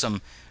 And there are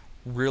some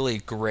really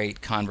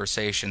great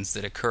conversations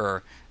that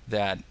occur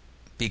that,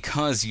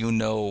 because you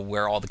know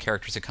where all the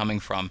characters are coming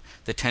from,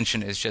 the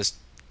tension is just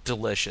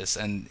delicious,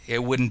 and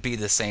it wouldn't be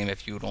the same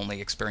if you'd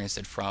only experienced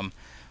it from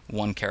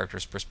one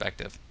character's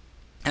perspective.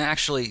 And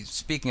actually,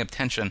 speaking of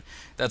tension,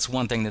 that's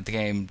one thing that the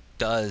game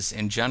does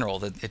in general,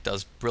 that it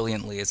does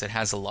brilliantly, is it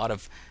has a lot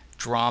of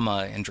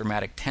drama and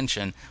dramatic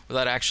tension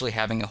without actually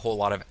having a whole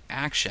lot of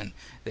action.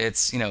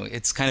 It's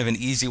kind of an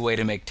easy way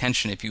to make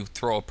tension if you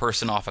throw a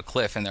person off a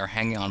cliff and they're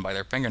hanging on by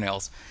their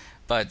fingernails.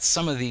 But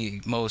some of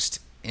the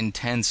most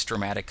intense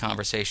dramatic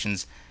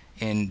conversations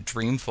in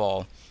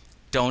Dreamfall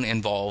don't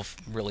involve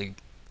really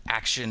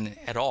action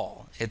at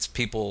all. It's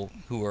people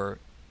who are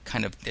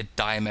kind of at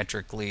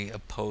diametrically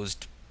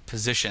opposed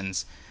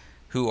positions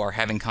who are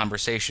having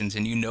conversations,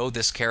 and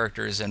this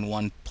character is in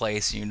one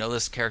place, and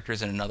this character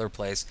is in another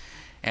place,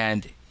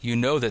 and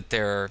that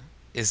there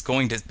is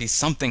going to be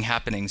something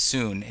happening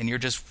soon, and you're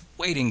just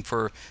waiting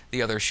for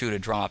the other shoe to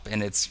drop,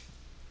 and it's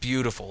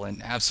beautiful,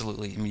 and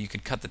absolutely, you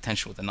could cut the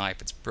tension with a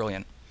knife. It's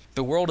brilliant.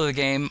 The world of the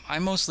game, I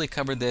mostly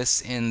covered this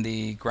in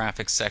the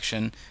graphics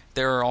section.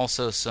 There are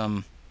also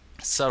some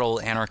subtle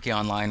Anarchy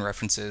Online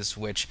references,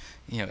 which,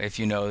 if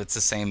it's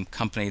the same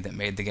company that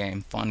made the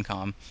game,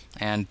 Funcom,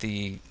 and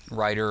the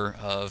writer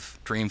of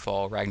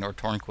Dreamfall, Ragnar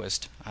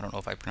Tornquist, I don't know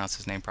if I pronounced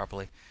his name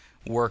properly,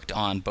 worked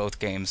on both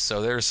games.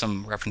 So there's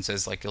some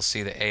references, like you'll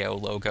see the AO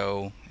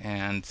logo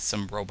and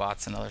some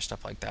robots and other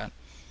stuff like that.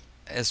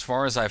 As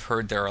far as I've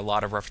heard, there are a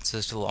lot of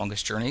references to The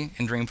Longest Journey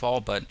in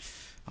Dreamfall, but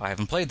I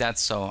haven't played that,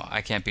 so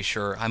I can't be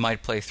sure. I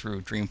might play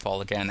through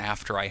Dreamfall again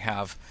after I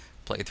have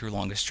played through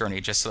Longest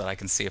Journey, just so that I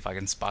can see if I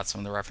can spot some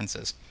of the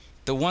references.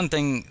 The one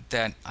thing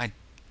that I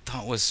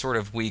thought was sort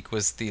of weak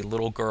was the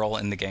little girl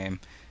in the game,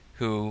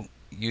 who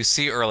you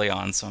see early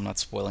on, so I'm not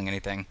spoiling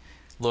anything,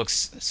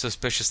 looks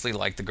suspiciously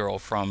like the girl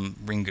from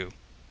Ringu.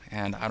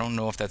 And I don't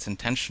know if that's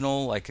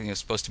intentional, like it's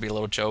supposed to be a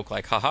little joke,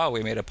 like, haha,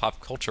 we made a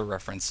pop culture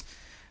reference.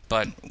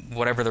 But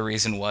whatever the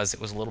reason was,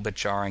 it was a little bit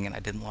jarring, and I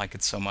didn't like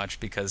it so much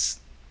because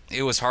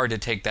it was hard to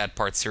take that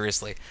part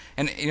seriously.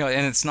 And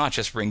and it's not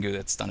just Ringu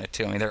that's done it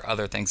too. I mean, there are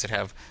other things that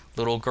have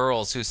little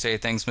girls who say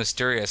things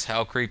mysterious.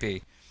 How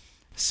creepy.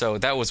 So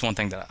that was one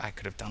thing that I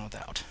could have done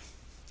without.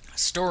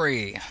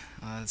 Story.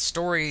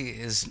 Story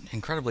is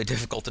incredibly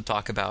difficult to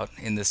talk about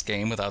in this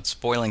game without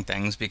spoiling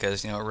things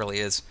because, it really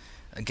is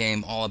a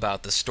game all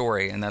about the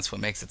story, and that's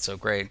what makes it so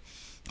great.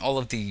 All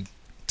of the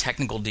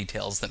technical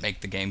details that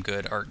make the game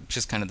good are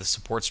just kind of the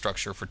support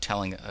structure for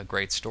telling a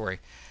great story.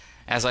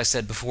 As I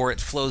said before, it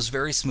flows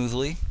very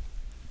smoothly.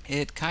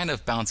 It kind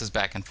of bounces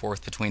back and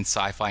forth between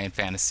sci-fi and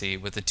fantasy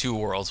with the two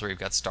worlds where you've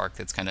got Stark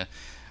that's kind of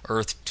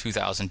Earth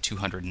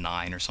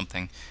 2209 or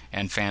something,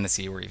 and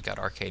fantasy where you've got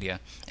Arcadia.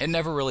 It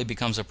never really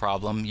becomes a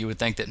problem. You would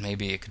think that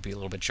maybe it could be a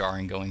little bit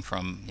jarring going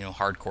from,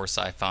 hardcore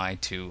sci-fi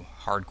to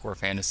hardcore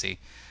fantasy.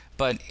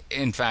 But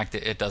in fact,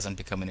 it doesn't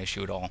become an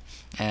issue at all.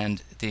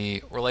 And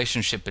the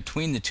relationship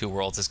between the two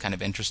worlds is kind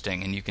of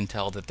interesting, and you can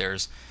tell that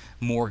there's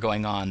more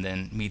going on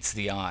than meets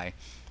the eye.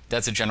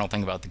 That's a general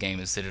thing about the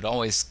game, is that it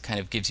always kind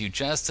of gives you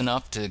just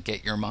enough to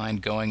get your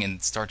mind going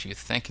and start you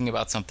thinking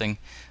about something,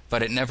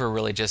 but it never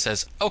really just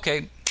says,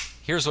 okay,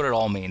 here's what it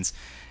all means.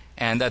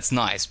 And that's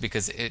nice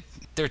because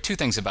there are two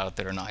things about it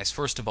that are nice.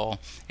 First of all,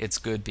 it's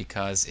good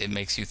because it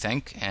makes you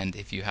think, and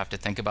if you have to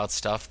think about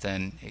stuff,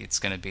 then it's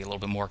going to be a little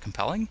bit more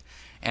compelling.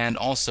 And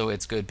also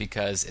it's good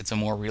because it's a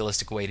more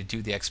realistic way to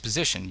do the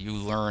exposition. You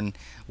learn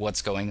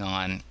what's going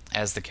on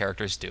as the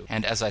characters do.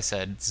 And as I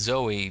said,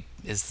 Zoe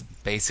is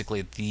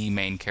basically the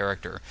main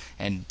character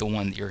and the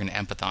one that you're going to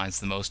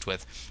empathize the most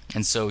with.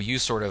 And so you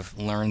sort of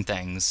learn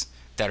things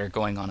that are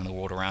going on in the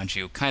world around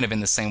you, kind of in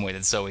the same way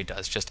that Zoe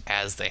does, just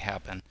as they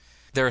happen.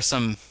 There are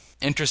some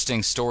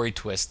interesting story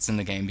twists in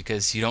the game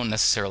because you don't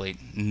necessarily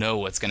know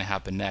what's going to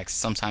happen next.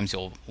 Sometimes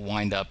you'll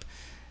wind up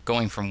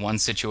going from one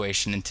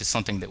situation into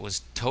something that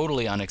was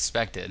totally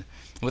unexpected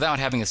without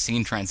having a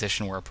scene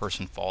transition where a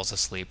person falls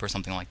asleep or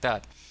something like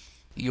that.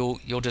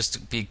 You'll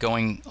just be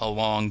going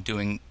along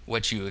doing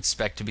what you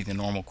expect to be the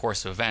normal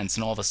course of events,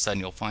 and all of a sudden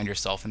you'll find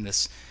yourself in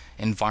this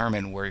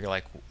environment where you're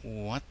like,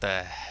 what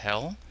the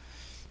hell?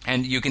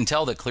 And you can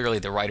tell that clearly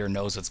the writer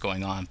knows what's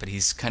going on, but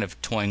he's kind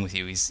of toying with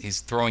you.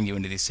 He's throwing you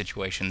into these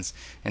situations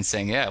and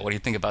saying, yeah, what do you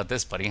think about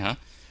this, buddy, huh?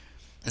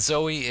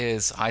 Zoe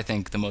is, I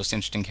think, the most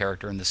interesting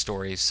character in the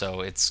story, so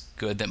it's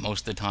good that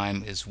most of the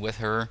time is with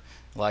her.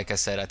 Like I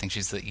said, I think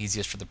she's the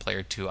easiest for the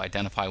player to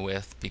identify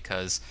with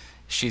because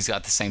she's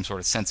got the same sort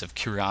of sense of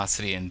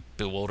curiosity and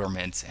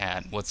bewilderment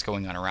at what's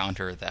going on around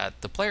her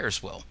that the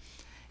players will.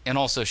 And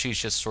also, she's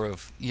just sort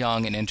of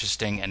young and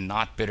interesting and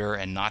not bitter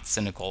and not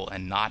cynical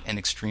and not an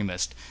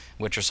extremist,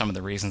 which are some of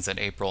the reasons that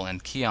April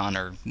and Keon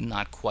are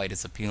not quite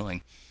as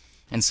appealing.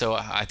 And so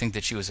I think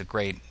that she was a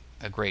great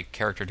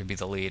character to be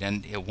the lead,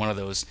 and one of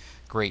those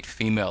great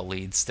female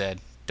leads that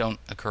don't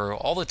occur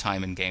all the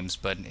time in games,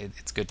 but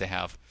it's good to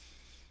have.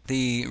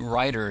 The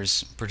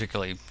writers,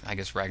 particularly, I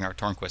guess, Ragnar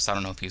Tornquist, I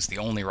don't know if he's the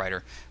only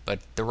writer, but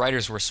the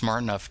writers were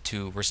smart enough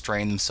to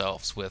restrain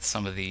themselves with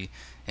some of the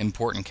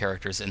important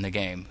characters in the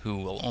game who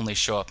will only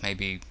show up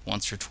maybe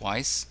once or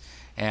twice,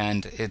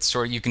 and it's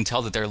sort of, you can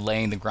tell that they're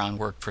laying the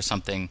groundwork for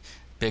something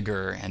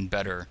bigger and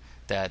better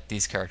that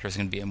these characters are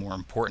going to be a more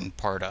important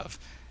part of.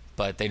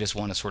 But they just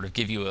want to sort of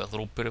give you a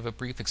little bit of a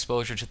brief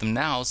exposure to them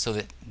now so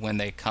that when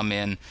they come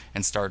in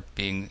and start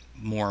being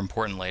more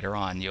important later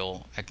on,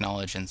 you'll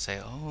acknowledge and say,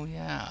 oh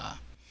yeah.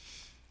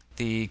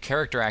 The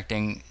character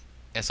acting,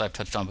 as I've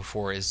touched on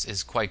before,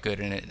 is quite good,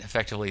 and it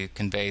effectively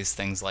conveys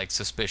things like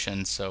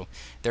suspicion. So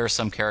there are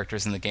some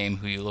characters in the game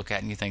who you look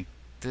at and you think,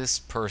 this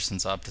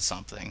person's up to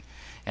something.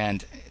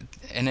 And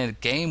in a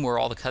game where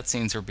all the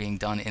cutscenes are being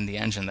done in the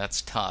engine,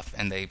 that's tough,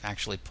 and they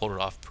actually pulled it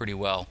off pretty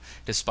well,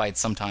 despite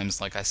sometimes,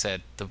 like I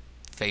said, the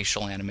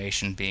facial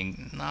animation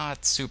being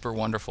not super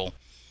wonderful.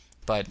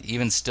 But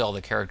even still,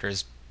 the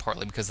characters,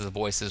 partly because of the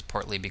voices,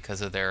 partly because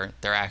of their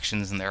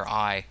actions and their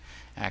eye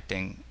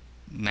acting,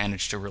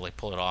 managed to really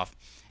pull it off.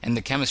 And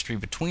the chemistry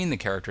between the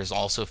characters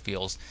also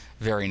feels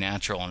very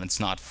natural, and it's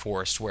not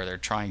forced, where they're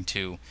trying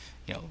to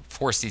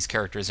force these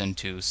characters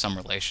into some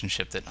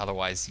relationship that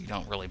otherwise you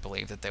don't really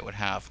believe that they would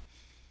have.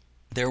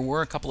 There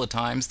were a couple of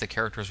times the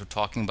characters were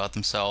talking about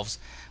themselves,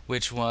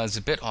 which was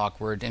a bit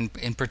awkward, and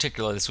in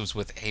particular this was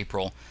with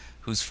April,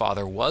 whose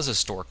father was a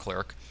store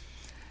clerk.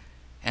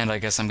 And I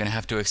guess I'm going to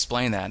have to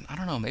explain that. I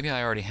don't know, maybe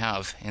I already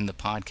have in the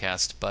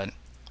podcast, but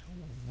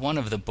one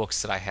of the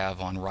books that I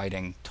have on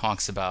writing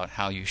talks about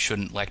how you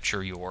shouldn't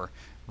lecture your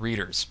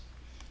readers.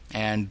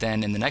 And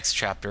then in the next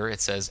chapter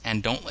it says,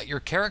 and don't let your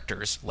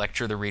characters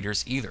lecture the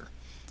readers either.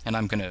 And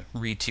I'm going to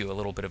read to you a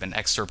little bit of an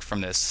excerpt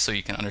from this so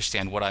you can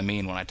understand what I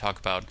mean when I talk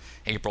about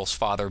April's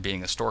father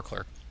being a store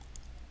clerk.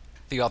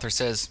 The author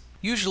says,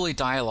 usually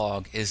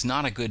dialogue is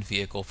not a good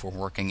vehicle for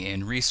working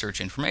in research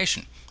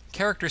information.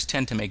 Characters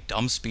tend to make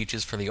dumb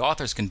speeches for the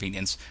author's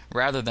convenience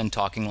rather than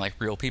talking like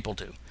real people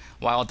do.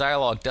 While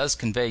dialogue does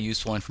convey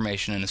useful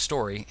information in a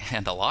story,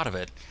 and a lot of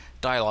it,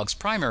 dialogue's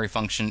primary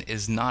function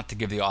is not to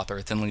give the author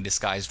a thinly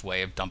disguised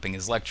way of dumping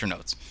his lecture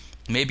notes.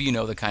 Maybe you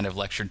know the kind of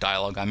lecture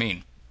dialogue I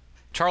mean.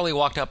 Charlie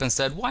walked up and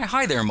said, "Why,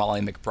 hi there,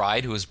 Molly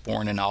McBride, who was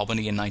born in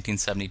Albany in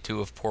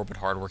 1972 of poor but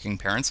hardworking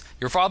parents.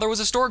 Your father was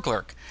a store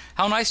clerk.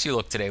 How nice you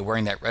look today,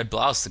 wearing that red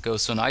blouse that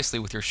goes so nicely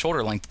with your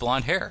shoulder-length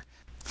blonde hair.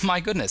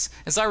 My goodness,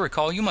 as I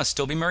recall, you must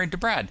still be married to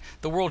Brad,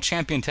 the world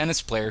champion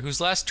tennis player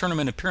whose last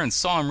tournament appearance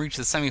saw him reach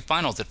the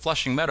semifinals at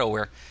Flushing Meadow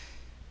where—"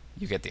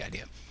 You get the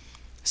idea.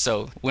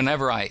 So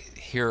whenever I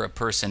hear a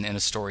person in a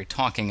story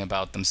talking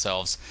about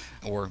themselves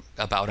or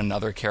about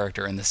another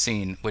character in the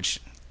scene,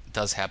 which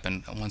does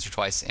happen once or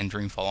twice in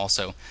Dreamfall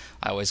also,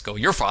 I always go,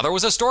 your father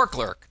was a store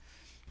clerk!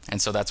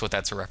 And so that's what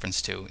that's a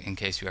reference to, in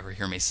case you ever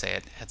hear me say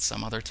it at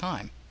some other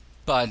time.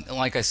 But,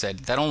 like I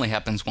said, that only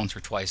happens once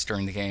or twice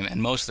during the game,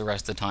 and most of the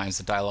rest of the times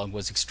the dialogue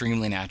was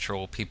extremely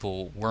natural,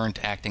 people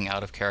weren't acting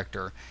out of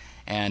character,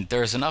 and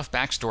there's enough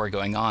backstory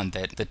going on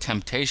that the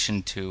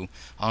temptation to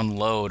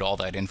unload all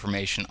that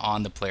information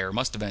on the player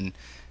must have been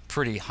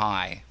pretty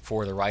high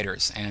for the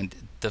writers, and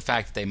the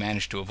fact that they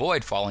managed to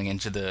avoid falling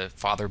into the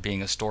father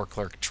being a store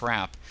clerk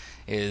trap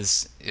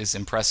is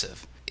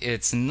impressive.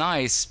 It's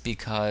nice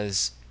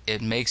because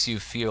it makes you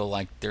feel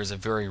like there's a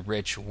very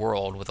rich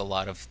world with a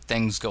lot of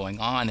things going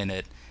on in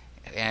it,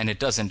 and it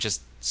doesn't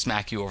just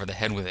smack you over the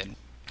head with it.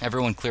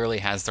 Everyone clearly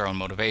has their own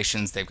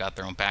motivations, they've got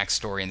their own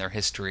backstory and their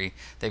history,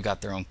 they've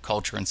got their own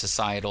culture and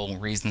societal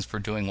reasons for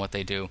doing what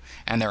they do,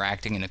 and they're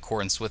acting in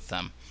accordance with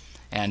them.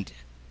 And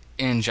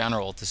in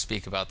general, to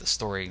speak about the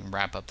story and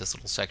wrap up this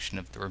little section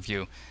of the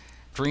review,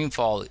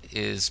 Dreamfall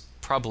is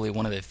probably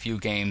one of the few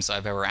games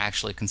I've ever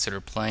actually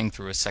considered playing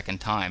through a second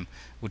time,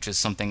 which is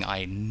something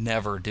I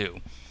never do.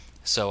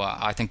 So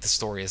I think the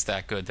story is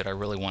that good that I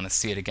really want to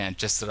see it again,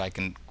 just so that I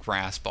can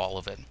grasp all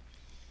of it.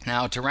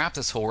 Now, to wrap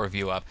this whole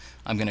review up,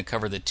 I'm going to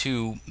cover the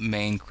two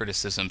main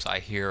criticisms I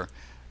hear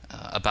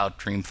about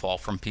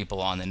Dreamfall from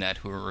people on the net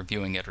who are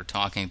reviewing it or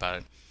talking about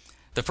it.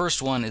 The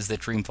first one is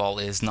that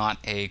Dreamfall is not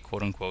a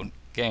quote-unquote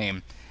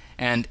game.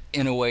 And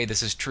in a way,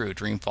 this is true.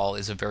 Dreamfall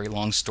is a very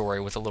long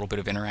story with a little bit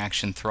of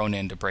interaction thrown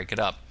in to break it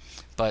up.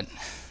 But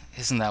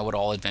isn't that what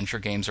all adventure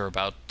games are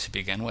about to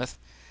begin with?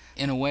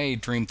 In a way,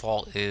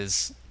 Dreamfall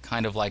is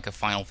kind of like a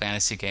Final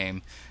Fantasy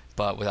game,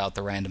 but without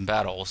the random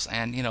battles.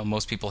 And,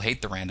 most people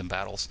hate the random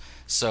battles.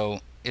 So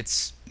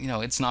it's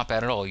not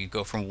bad at all. You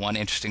go from one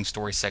interesting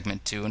story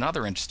segment to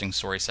another interesting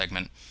story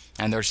segment,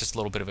 and there's just a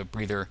little bit of a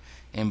breather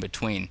in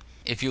between.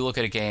 If you look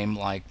at a game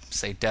like,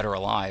 say, Dead or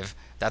Alive,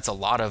 that's a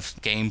lot of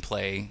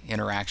gameplay,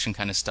 interaction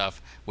kind of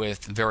stuff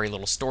with very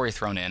little story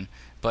thrown in.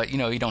 But,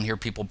 you don't hear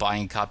people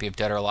buying a copy of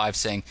Dead or Alive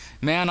saying,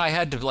 man, I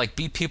had to,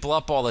 beat people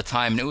up all the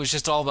time, and it was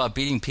just all about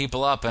beating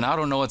people up, and I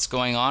don't know what's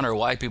going on or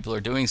why people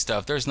are doing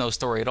stuff. There's no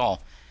story at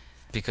all.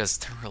 Because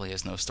there really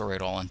is no story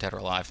at all in Dead or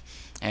Alive.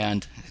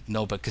 And,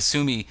 no, but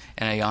Kasumi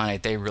and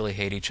Ayane, they really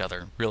hate each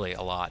other. Really,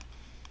 a lot.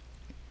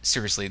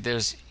 Seriously,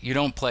 you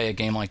don't play a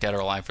game like Dead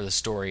or Alive for the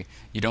story.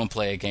 You don't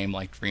play a game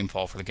like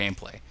Dreamfall for the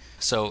gameplay.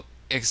 So,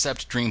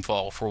 accept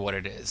Dreamfall for what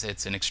it is.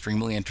 It's an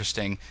extremely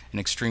interesting and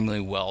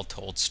extremely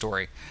well-told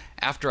story.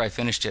 After I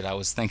finished it, I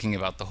was thinking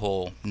about the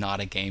whole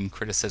not a game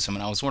criticism,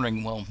 and I was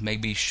wondering, well,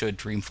 maybe should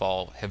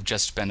Dreamfall have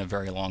just been a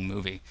very long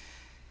movie?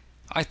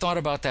 I thought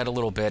about that a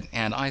little bit,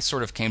 and I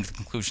sort of came to the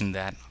conclusion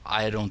that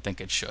I don't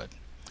think it should.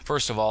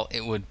 First of all,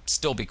 it would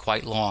still be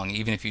quite long,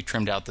 even if you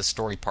trimmed out the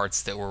story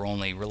parts that were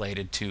only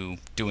related to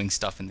doing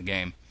stuff in the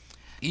game.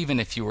 Even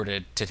if you were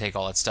to take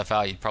all that stuff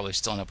out, you'd probably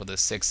still end up with a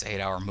 6-8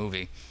 hour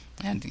movie.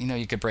 And,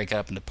 you could break it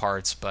up into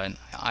parts, but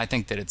I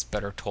think that it's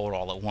better told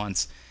all at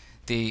once.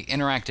 The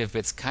interactive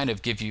bits kind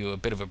of give you a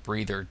bit of a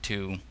breather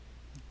to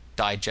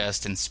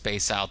digest and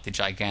space out the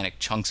gigantic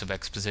chunks of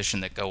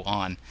exposition that go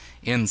on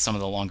in some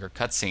of the longer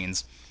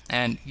cutscenes.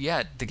 And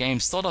yet, the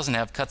game still doesn't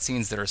have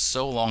cutscenes that are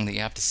so long that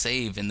you have to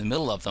save in the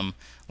middle of them,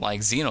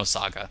 like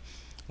Xenosaga.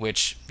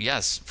 Which,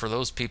 yes, for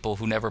those people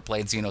who never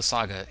played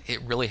Xenosaga,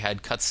 it really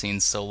had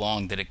cutscenes so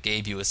long that it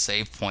gave you a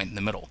save point in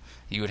the middle.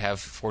 You would have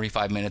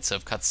 45 minutes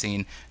of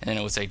cutscene, and then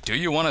it would say, do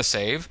you want to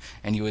save?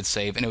 And you would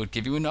save, and it would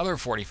give you another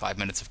 45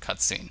 minutes of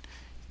cutscene.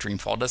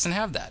 Dreamfall doesn't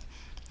have that.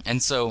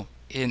 And so,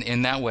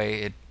 in that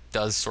way, it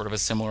does sort of a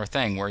similar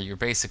thing, where you're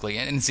basically,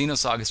 and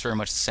Xenosaga is very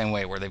much the same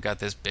way, where they've got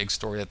this big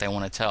story that they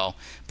want to tell,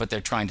 but they're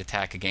trying to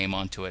tack a game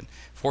onto it.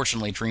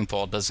 Fortunately,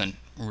 Dreamfall doesn't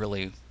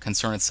really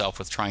concern itself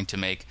with trying to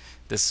make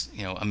this,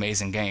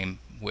 amazing game,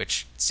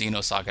 which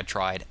Xenosaga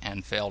tried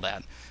and failed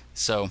at.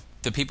 So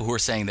the people who are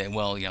saying that,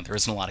 well, there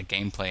isn't a lot of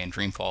gameplay in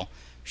Dreamfall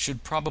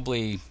should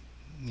probably,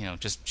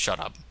 just shut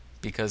up,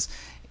 because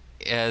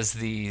as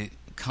the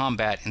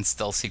combat and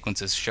stealth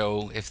sequences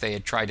show, if they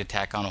had tried to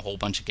tack on a whole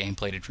bunch of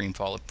gameplay to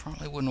Dreamfall, it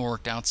probably wouldn't have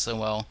worked out so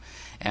well.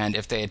 And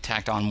if they had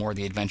tacked on more of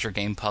the adventure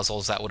game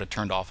puzzles, that would have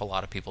turned off a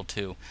lot of people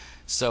too.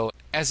 So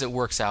as it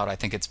works out, I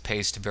think it's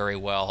paced very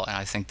well, and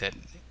I think that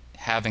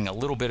having a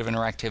little bit of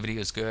interactivity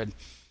is good,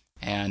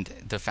 and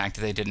the fact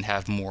that they didn't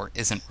have more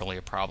isn't really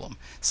a problem.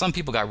 Some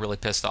people got really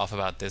pissed off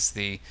about this.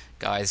 The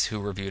guys who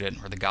reviewed it,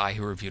 or the guy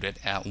who reviewed it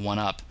at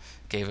 1UP,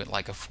 gave it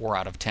like a 4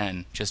 out of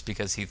 10 just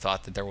because he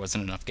thought that there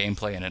wasn't enough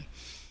gameplay in it.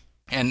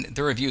 And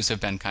the reviews have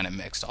been kind of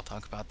mixed. I'll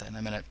talk about that in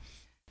a minute.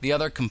 The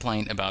other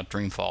complaint about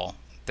Dreamfall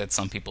that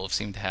some people have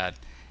seemed to have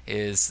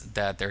is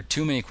that there are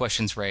too many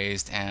questions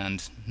raised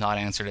and not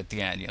answered at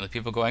the end. The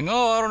people going,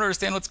 oh, I don't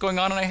understand what's going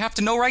on and I have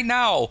to know right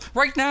now!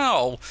 Right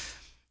now!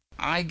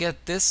 I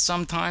get this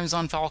sometimes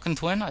on Falcon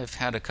Twin. I've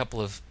had a couple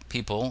of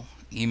people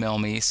email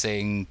me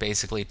saying,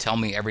 basically, tell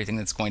me everything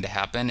that's going to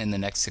happen in the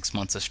next 6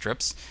 months of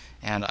strips.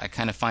 And I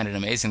kind of find it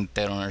amazing that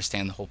they don't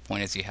understand the whole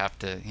point is you have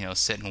to,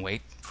 sit and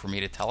wait for me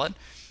to tell it.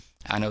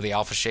 I know the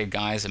Alpha Shade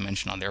guys, I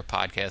mentioned on their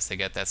podcast, they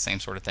get that same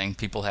sort of thing.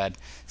 People had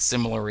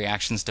similar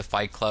reactions to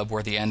Fight Club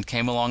where the end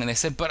came along and they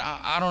said, but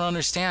I don't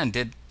understand.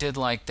 Did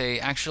like they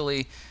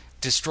actually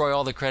destroy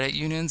all the credit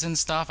unions and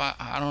stuff?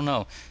 I don't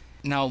know.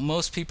 Now,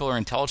 most people are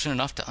intelligent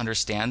enough to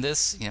understand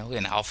this,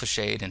 in Alpha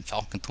Shade and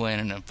Falcon Twin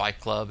and in Fight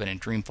Club and in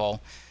Dreamfall,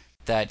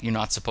 that you're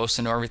not supposed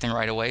to know everything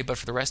right away. But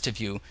for the rest of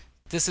you,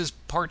 this is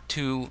part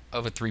 2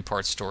 of a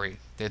 3-part story.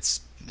 It's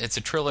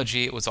a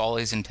trilogy. It was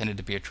always intended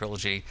to be a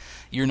trilogy.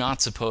 You're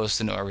not supposed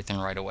to know everything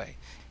right away.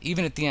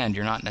 Even at the end,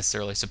 you're not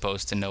necessarily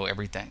supposed to know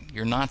everything.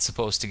 You're not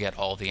supposed to get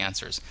all the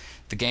answers.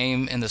 The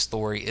game and the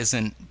story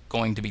isn't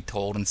going to be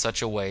told in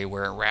such a way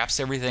where it wraps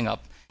everything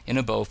up in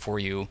a bow for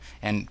you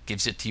and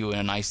gives it to you in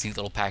a nice neat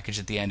little package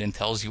at the end and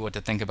tells you what to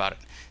think about it.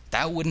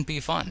 That wouldn't be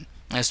fun,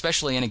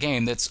 especially in a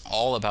game that's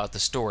all about the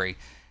story.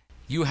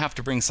 You have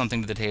to bring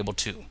something to the table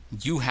too.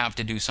 You have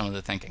to do some of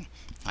the thinking.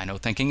 I know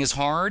thinking is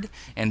hard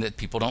and that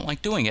people don't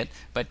like doing it,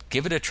 but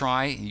give it a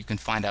try and you can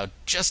find out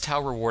just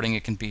how rewarding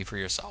it can be for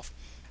yourself.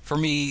 For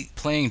me,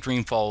 playing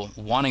Dreamfall,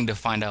 wanting to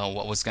find out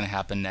what was going to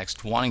happen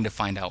next, wanting to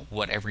find out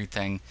what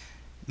everything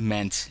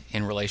meant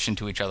in relation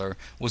to each other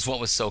was what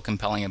was so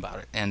compelling about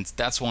it. And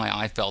that's why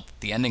I felt that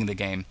the ending of the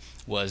game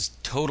was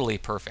totally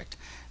perfect.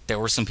 There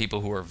were some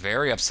people who were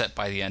very upset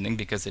by the ending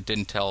because it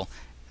didn't tell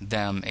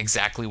them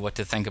exactly what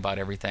to think about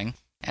everything.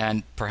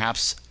 And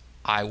perhaps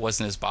I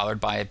wasn't as bothered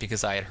by it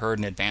because I had heard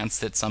in advance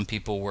that some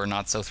people were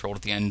not so thrilled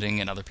with the ending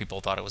and other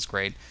people thought it was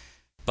great.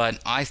 But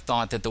I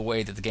thought that the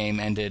way that the game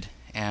ended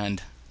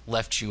and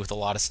left you with a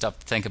lot of stuff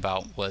to think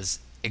about was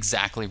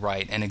exactly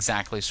right and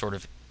exactly sort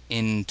of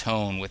in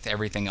tone with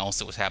everything else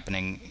that was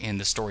happening in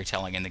the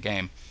storytelling in the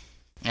game.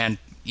 And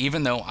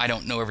even though I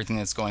don't know everything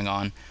that's going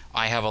on,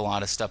 I have a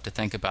lot of stuff to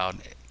think about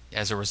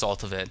as a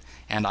result of it,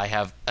 and I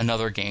have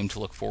another game to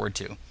look forward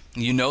to.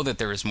 You know that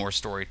there is more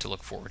story to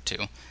look forward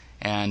to,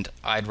 and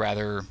I'd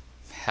rather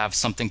have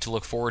something to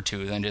look forward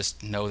to than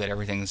just know that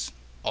everything's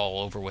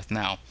all over with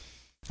now.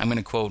 I'm going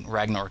to quote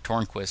Ragnar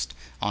Tornquist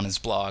on his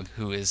blog,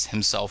 who is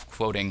himself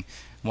quoting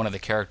one of the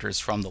characters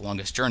from The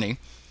Longest Journey.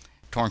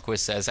 Tornquist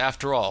says,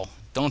 after all,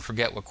 don't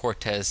forget what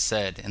Cortez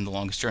said in The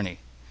Longest Journey.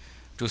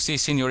 To see,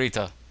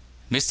 señorita,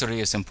 mystery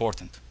is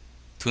important.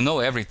 To know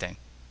everything,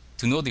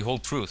 to know the whole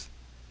truth,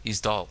 is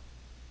dull.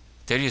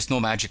 There is no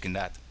magic in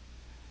that.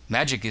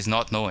 Magic is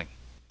not knowing.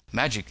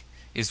 Magic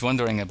is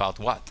wondering about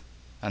what,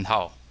 and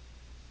how,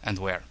 and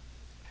where.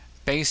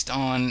 Based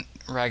on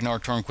Ragnar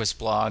Tornquist's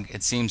blog,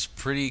 it seems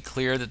pretty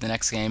clear that the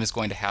next game is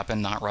going to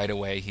happen not right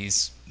away.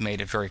 He's made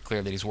it very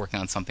clear that he's working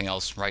on something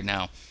else right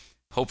now.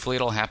 Hopefully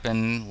it'll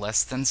happen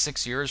less than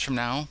 6 years from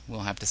now. We'll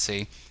have to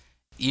see.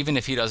 Even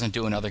if he doesn't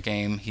do another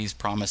game, he's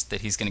promised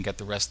that he's going to get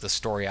the rest of the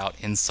story out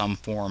in some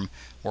form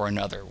or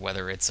another,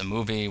 whether it's a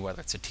movie,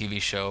 whether it's a TV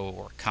show,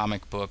 or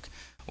comic book,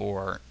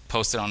 or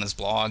post it on his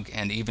blog.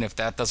 And even if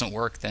that doesn't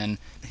work, then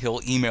he'll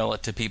email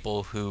it to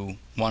people who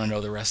want to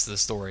know the rest of the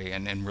story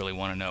and really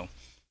want to know.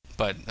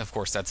 But, of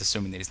course, that's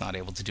assuming that he's not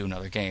able to do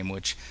another game,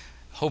 which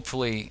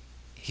hopefully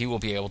he will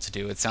be able to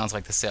do. It sounds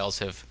like the sales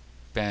have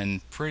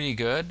been pretty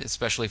good,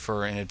 especially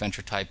for an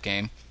adventure-type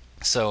game.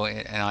 So,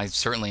 and I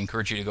certainly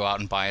encourage you to go out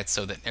and buy it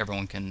so that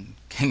everyone can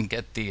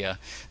get the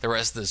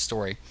rest of the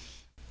story.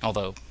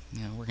 Although,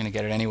 we're going to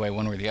get it anyway,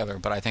 one way or the other.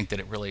 But I think that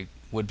it really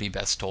would be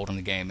best told in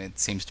the game. It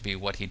seems to be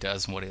what he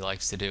does and what he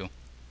likes to do.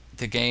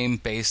 The game,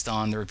 based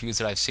on the reviews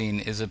that I've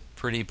seen, is a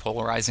pretty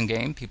polarizing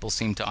game. People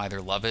seem to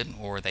either love it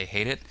or they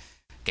hate it.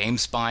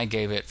 GameSpy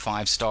gave it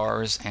 5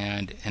 stars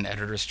and an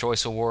Editor's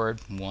Choice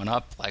Award.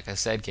 1UP, like I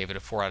said, gave it a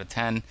 4 out of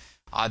 10.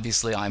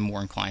 Obviously, I'm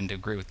more inclined to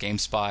agree with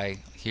GameSpy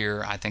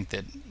here. I think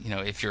that,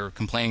 if you're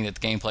complaining that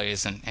the gameplay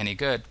isn't any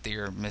good, that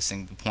you're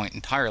missing the point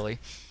entirely.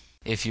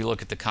 If you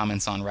look at the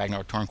comments on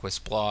Ragnar Tornquist's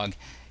blog,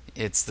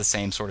 it's the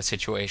same sort of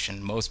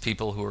situation. Most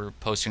people who are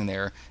posting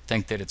there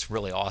think that it's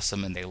really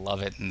awesome and they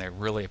love it and they're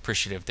really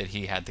appreciative that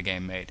he had the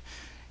game made.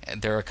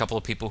 There are a couple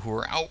of people who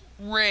are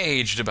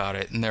outraged about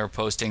it and they're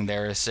posting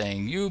there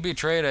saying, you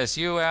betrayed us,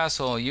 you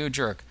asshole, you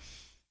jerk.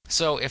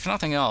 So, if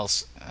nothing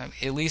else,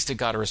 at least it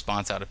got a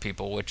response out of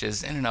people, which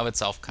is in and of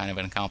itself kind of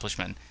an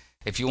accomplishment.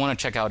 If you want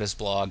to check out his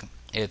blog,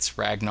 it's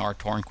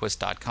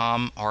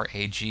ragnartornquist.com,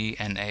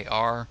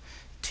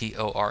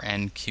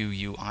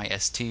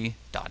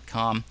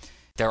 RAGNARTORNQUIST.com.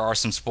 There are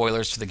some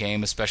spoilers for the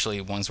game,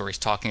 especially ones where he's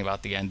talking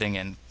about the ending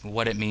and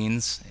what it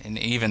means, and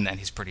even then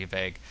he's pretty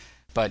vague.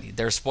 But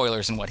there's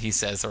spoilers in what he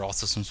says. There are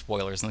also some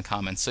spoilers in the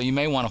comments, so you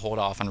may want to hold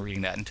off on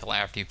reading that until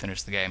after you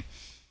finish the game.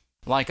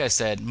 Like I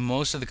said,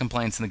 most of the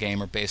complaints in the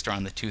game are based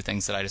around the two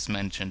things that I just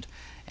mentioned,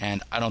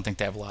 and I don't think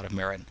they have a lot of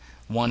merit.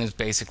 One is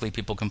basically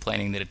people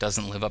complaining that it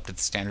doesn't live up to the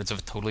standards of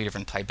a totally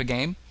different type of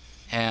game,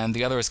 and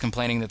the other is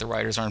complaining that the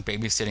writers aren't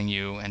babysitting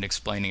you and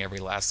explaining every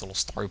last little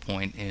story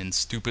point in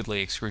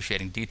stupidly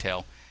excruciating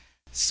detail.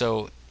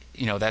 So,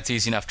 that's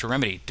easy enough to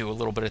remedy. Do a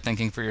little bit of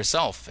thinking for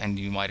yourself, and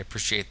you might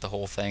appreciate the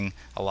whole thing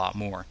a lot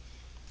more.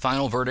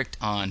 Final verdict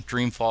on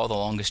Dreamfall: The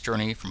Longest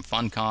Journey from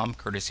Funcom,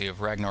 courtesy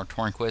of Ragnar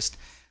Tornquist.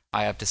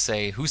 I have to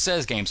say, who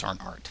says games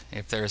aren't art?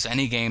 If there's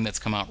any game that's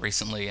come out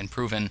recently and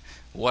proven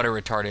what a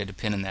retarded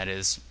opinion that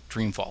is,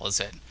 Dreamfall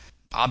is it.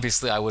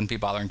 Obviously, I wouldn't be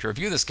bothering to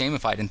review this game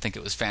if I didn't think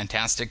it was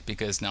fantastic,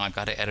 because now I've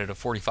got to edit a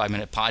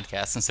 45-minute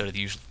podcast instead of the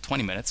usual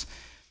 20 minutes.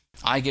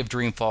 I give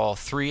Dreamfall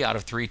 3 out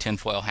of 3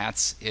 tinfoil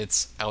hats.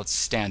 It's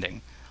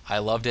outstanding. I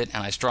loved it,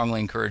 and I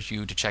strongly encourage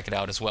you to check it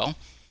out as well.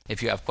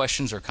 If you have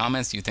questions or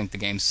comments, you think the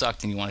game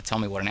sucked and you want to tell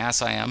me what an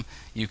ass I am,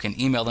 you can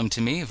email them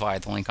to me via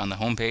the link on the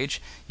homepage.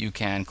 You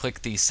can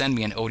click the send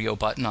me an audio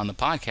button on the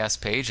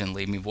podcast page and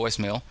leave me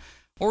voicemail,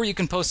 or you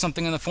can post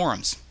something in the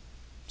forums.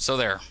 So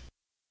there.